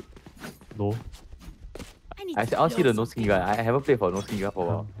skin, is it? No. I want to see the no skin gun. I haven't played for no skin gun for a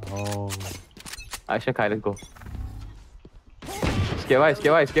while. Oh. Alright, Kai, let's go. Scare right.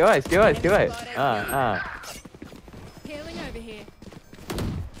 Healing over here.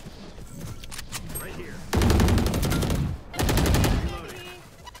 Right here.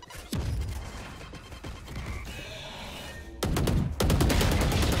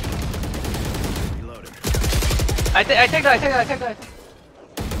 Reloading. I take that.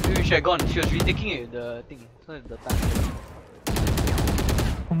 Maybe we should have gone. She was retaking it, the thing. So the time.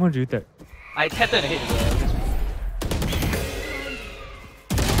 How much do you tap? I tapped her in the head.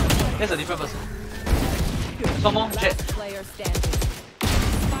 That's a different person. Some more jet. Last player standing.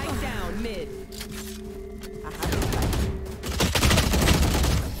 Spike down mid.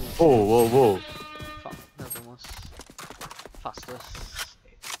 Oh, whoa, whoa. Fuck, that was almost fastest.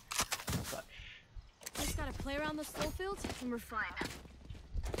 But Just gotta play around the slow field and we're fine.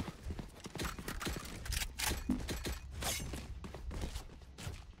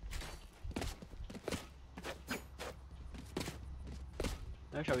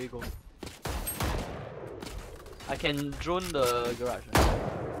 where shall we go? I can drone the garage.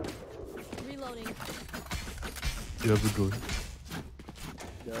 Right? Reloading. You have a drone.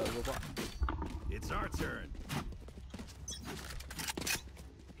 The robot. It's our turn.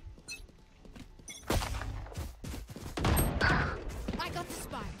 I got the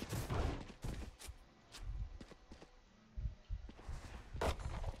spike.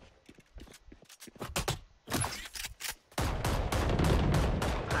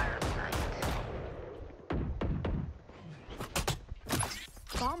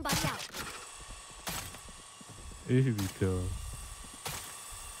 Bomb buddy out. It should be clear.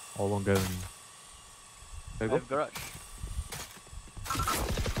 All long guy only. I have garage.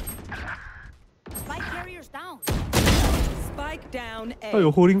 Spike carriers down. Spike down A. Oh,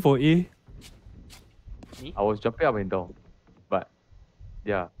 you're holding for A? I was jumping up and down. But,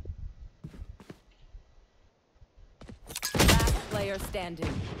 yeah. Last player standing.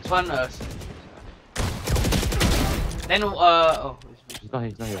 This one, then, oh, He's not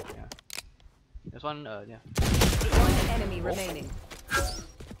here. yeah. This one, yeah. One enemy remaining.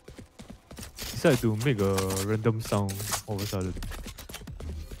 Decide to make a random sound all of a sudden.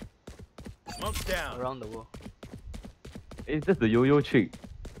 Smoke's down. Around the world. It's just the yo-yo trick.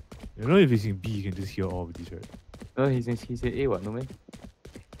 You know, if he's in B, you can just hear all of these, right? No, he's in A, what, no man?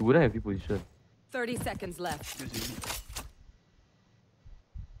 He wouldn't have B position. 30 seconds left.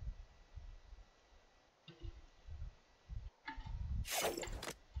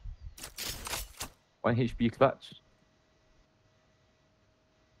 One HP clutch.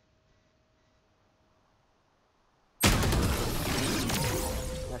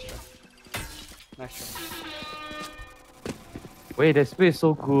 Nice try. Nice try. Wait, that spray is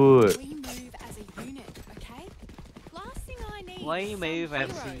so good. We move as a unit, okay? Last thing I need. Why move as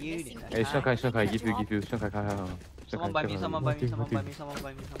a hero unit? missing Hey, Shankai, give you. Shankai. Someone buy me, someone buy me, someone buy me, someone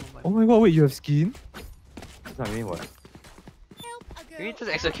buy me, someone buy Oh me. my god, wait, you have skin? That's not me, what? Help a girl. Can we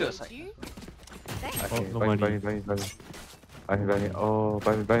just execute a out, site? you? Okay, no buy me. Oh,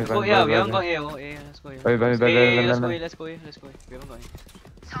 buy me. Oh yeah, we haven't got A. Oh, A, let's go A. Buy me. Let's go A. We haven't got A.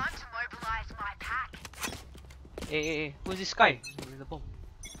 Time to mobilize my pack. A. Who's this guy? With the bomb.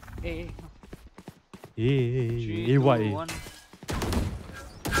 A. A, 3, 2, what? 1.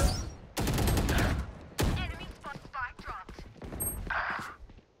 Enemy spot spike dropped.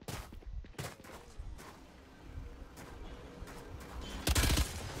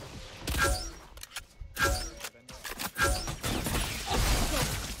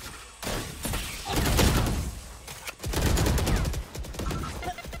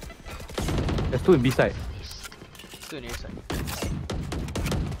 There's two in B side. Two in A side.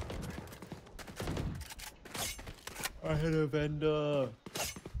 I had a Vandal.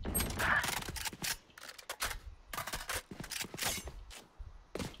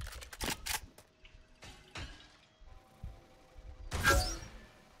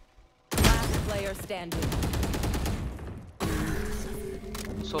 Last player standing.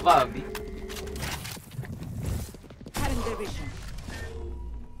 Sova B. Cutting their vision.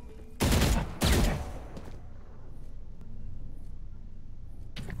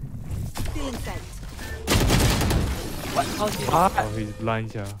 Stealing sight. What? How's he? What? Oh, he's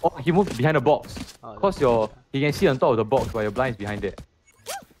blind, yeah. Oh, he moved behind the box. Oh, Cause he can see on top of the box, but your blind is behind it.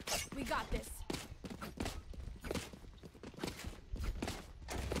 We got this.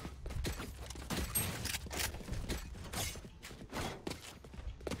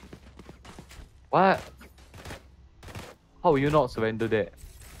 What? How will you not surrender that?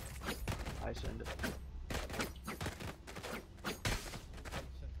 I surrendered.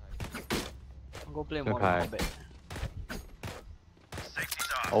 I'll go play more Okay. combat.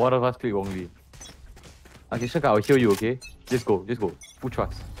 Or one of us click wrongly. Okay, Shankai, I'll heal you, okay? Just go. Full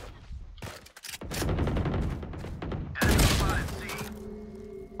trust.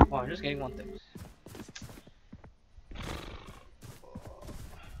 Oh, I'm just getting one text.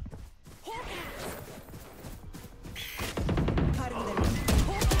 Cutting their vision.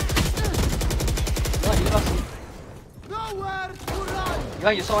 Nowhere to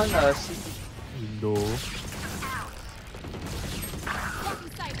run! You saw one CT. Window.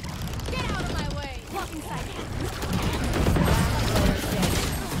 Blocking sight.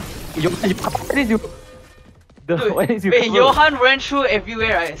 What is you? What is you? Wait, Johan ran through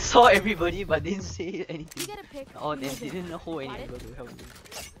everywhere, right? Saw everybody but didn't say anything. Oh, and didn't hold any angle to help you.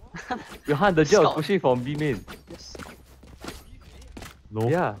 Johan, the jet was pushing from B main. Yes. No.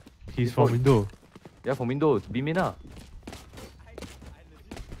 Yeah. He's from window. Yeah, from windows. B main ah.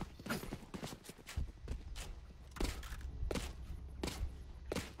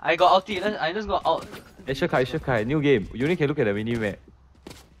 I got ulti, I just got out. Kai, new game. You only can look at the mini map.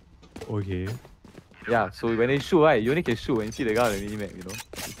 Okay. Yeah, so when they shoot, right, you only can shoot when you see the guy on the mini map, you know.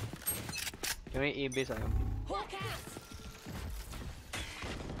 You only aim based on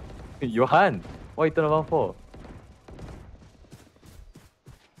your Johan, what you turn around for?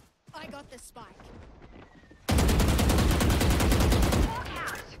 I got the spike.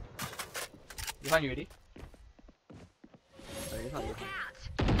 Johan, you ready? Sorry, it's not Johan.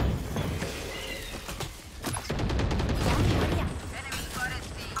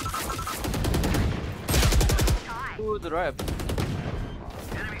 To the right.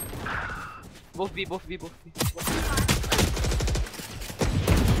 Both B.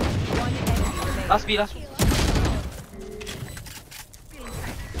 Last B.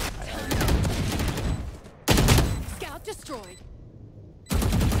 Scout destroyed.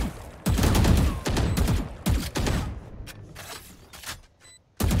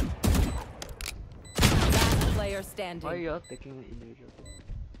 Last player standing. Why are you all taking an individual?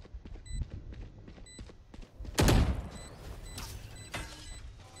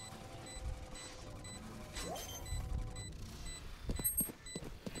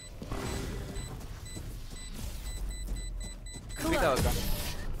 Why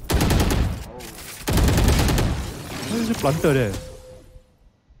is it planted there?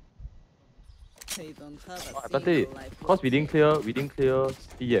 I planted it. Cause we didn't clear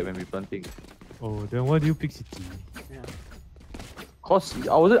city yet when we planting. Oh, then why do you pick city? Yeah. Cause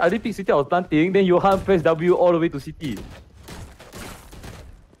I didn't pick city, I was planting, then Johan pressed W all the way to city.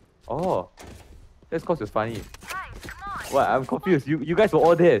 Oh. That's cause it's funny. What? I'm confused. You guys were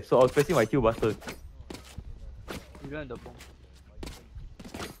all there, so I was pressing my kill button. You don't have the bomb.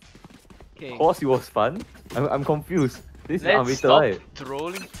 Okay. Cause it was fun? I'm confused. This is Let's unrated, stop right?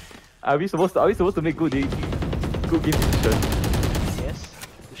 trolling. Are we supposed to make good game decisions? Yes.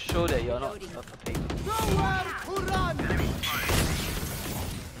 To show that you're not a fake.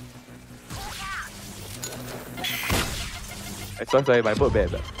 Sorry, my bird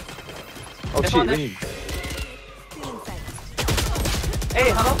bad. Oh shit, winning.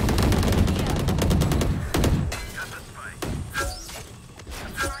 Hey, hello?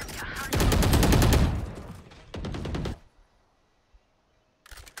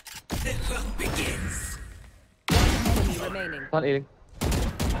 Enemy remaining. Not aiming.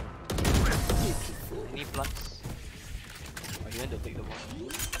 Any plugs? Oh, you want to take the bomb?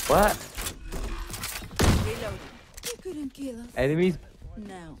 What? Reloading. You couldn't kill us. Enemies?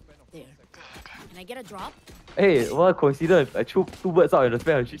 No, they're dead. Can I get a drop? Hey, what a coincidence. I threw 2 birds out in the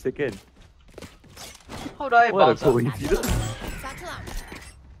span of 3 seconds. How do I What a bounce up? coincidence. Satchel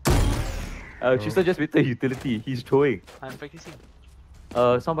out. Tristan just waited utility. He's throwing. I'm practicing.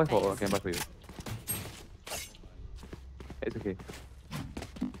 Some buy for. Okay, buy for you. It's okay.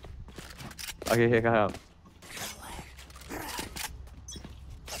 Okay, here, come out.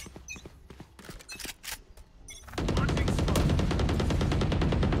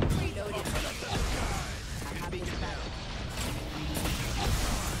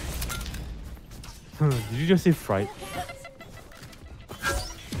 Did you just say fried?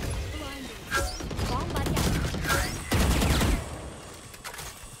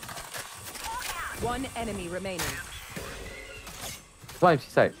 One enemy remaining. One MC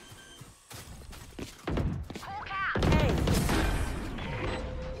side.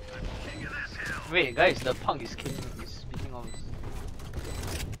 Wait, guys, the punk is killing me. He's beating all this.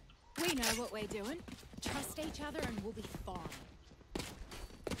 We know what we're doing. Trust each other and we'll be fine.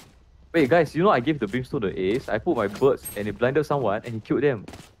 Wait, guys, you know I gave the brimstone the ace. I put my birds and it blinded someone and he killed them.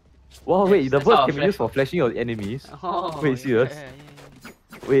 Wow, Yes, wait, the that's birds how can be flash used for flashing your enemies. Oh, Wait, serious? yeah.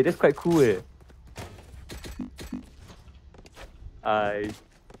 Wait, that's quite cool eh. I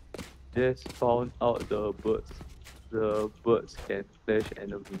just found out the birds can flash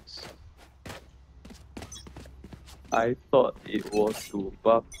enemies. I thought it was to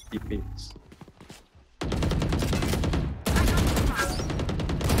buff teammates.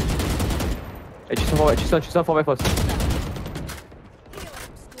 Hey, Tristan, fall back first.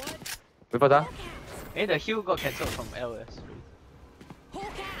 Wait for that. Hey, the heal got cancelled from LS. He's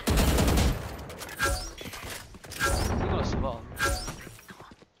gonna spawn.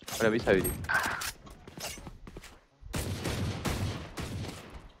 Whatever, it's already.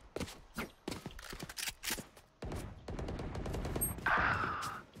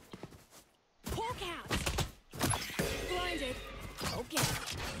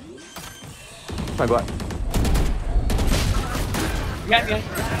 Oh my god. Yeah. Player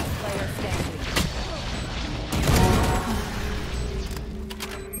standing.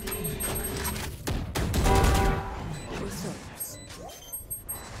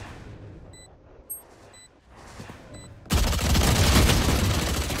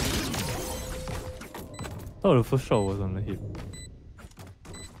 Oh, the first shot was on the hit.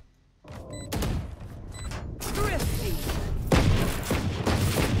 Thrifty.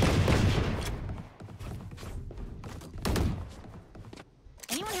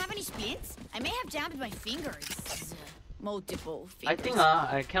 Anyone have any spins? I may have jammed my fingers. Multiple fingers. I think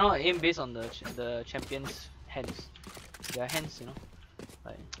I cannot aim based on the champion's hands. Their hands, you know,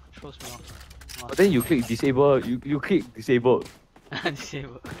 like throws me off. But then you click disable. You click disable.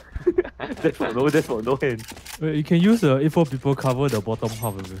 Disable. That's for no hand. Wait, you can use the A4 people cover the bottom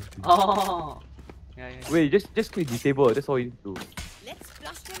half of it. Oh. Yeah. Wait, just click disable. That's all you need to do. Let's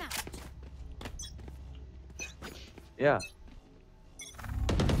flush them out. Yeah.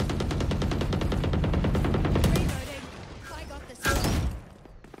 Reloading. I got this.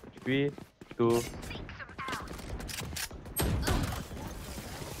 3, 2.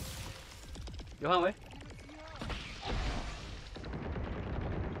 Johan, where?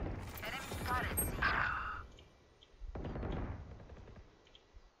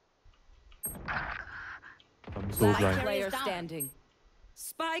 I'm so Last blind. player standing.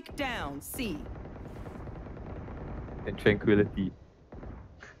 Spike down. C. And tranquility.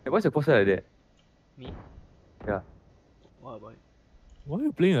 Hey, what's your poster like that? Me? Yeah. What about it? Why are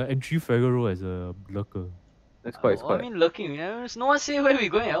you playing an entry fragger role as a lurker? That's quite. I mean, looking. There's no one say where we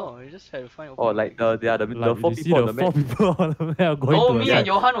going at all. We just had to find. Oh, like the Like, 4 you see people on the the 4 map. people on the map are going No, to me a and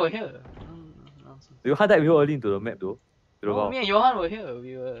Johan were here. Johan died real early into the map though. No, me and Johan were here.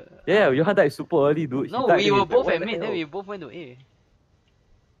 We were. Yeah, Johan died super early, dude. He No, died we then were he's like, both what at the mid. Then hell? we both went to A.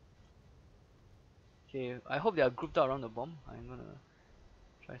 Okay, I hope they are grouped out around the bomb. I'm gonna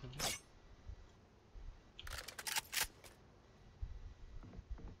try something.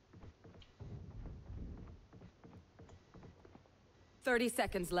 Thirty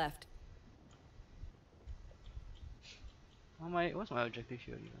seconds left. What's my objective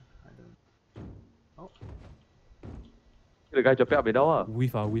here? I don't. Oh. The guy jumping up and down. Ah.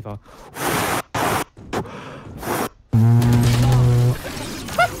 Weave.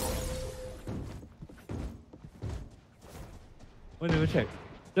 Why never check?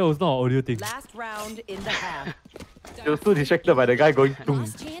 That was not an audio thing. Last round in the half. He was too distracted by the guy going doom,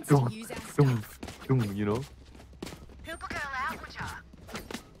 Last chance doom, to use our doom, stuff. doom, you know? Purple girl out, watch out.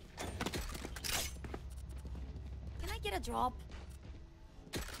 Can I get a drop?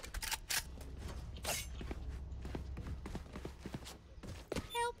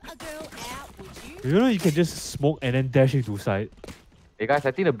 Help a girl out, would you? You know you can just smoke and then dash into side. Hey guys,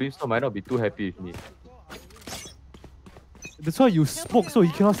 I think the Brimstone might not be too happy with me. That's why you smoke so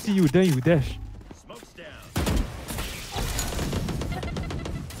he cannot see you, then you dash. Smoke's down.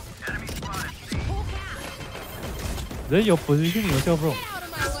 Then you're positioning yourself wrong. Out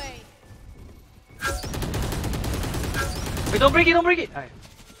of my way. Wait, don't break it! Alright.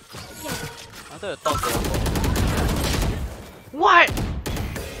 I thought you thought there. What?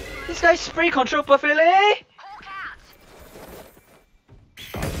 This guy spray control perfectly? Okay.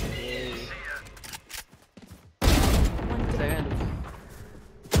 1 second.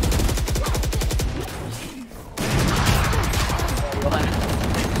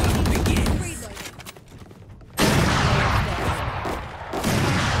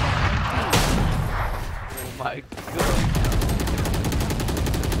 Oh my god.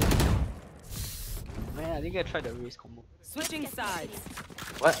 Man, I think I tried the race combo. Switching sides.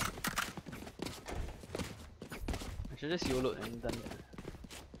 What? I should just YOLO and done that.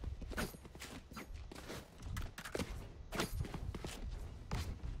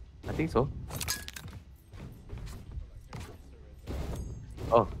 I think so.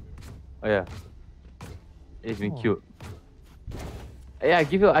 Oh. Oh yeah. It's been cute. Yeah, I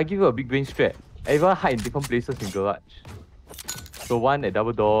give you a big brain strat. Everyone hide in different places in garage. So one at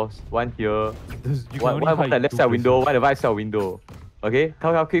double doors, one here, one at left side window, one at right side window. Okay?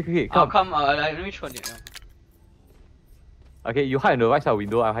 Come, quick, Oh, come. come, let me try it. Okay, you hide on the right side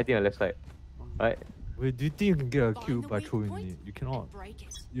window, I'm hiding on the left side. Right? Wait, do you think you can get a kill by throwing it? You cannot.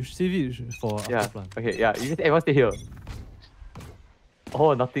 You should save it for after Yeah. plan. Okay, yeah, you just everyone stay here.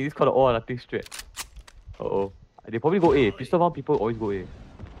 All or nothing, it's called the all or nothing strat. Uh-oh. They probably go A. Pistol round people always go A.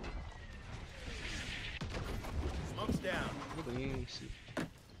 Smoke's down.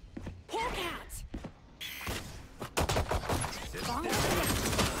 Hawk out.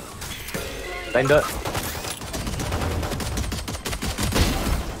 Blinded.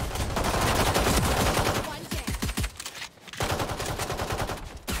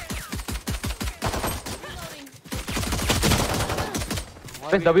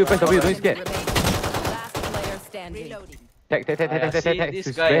 Press W, don't scared. Last player standing. Reloading. Tag. See, this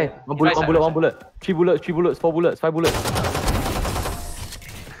It's guy, bad. One bullet, right one side. bullet. 3 bullets, 4 bullets, 5 bullets.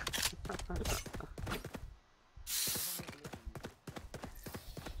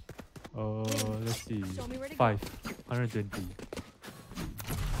 Let's see. Show me where to go. 5. 120.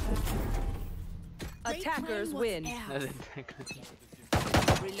 Attackers win.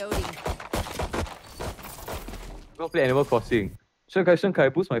 Reloading. Go play Animal Crossing. Shen Kai,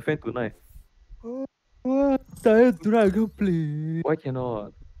 boost my friend tonight. Tired tonight, I can't play. Why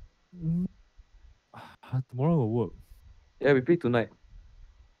cannot? Tomorrow will work. Yeah, we play tonight.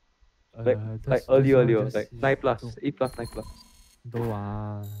 Like That's earlier, why just- like 9 plus, 8 plus, 9 plus. Don't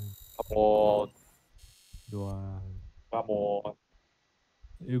want. Come on, Don't want. come on.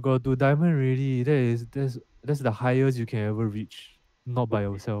 You got to diamond already. That's the highest you can ever reach. Not by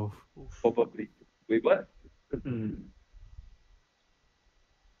yourself. Probably. Wait, what?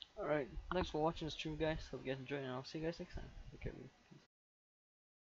 Alright, thanks for watching the stream, guys. Hope you guys enjoyed, and I'll see you guys next time. Take care of you.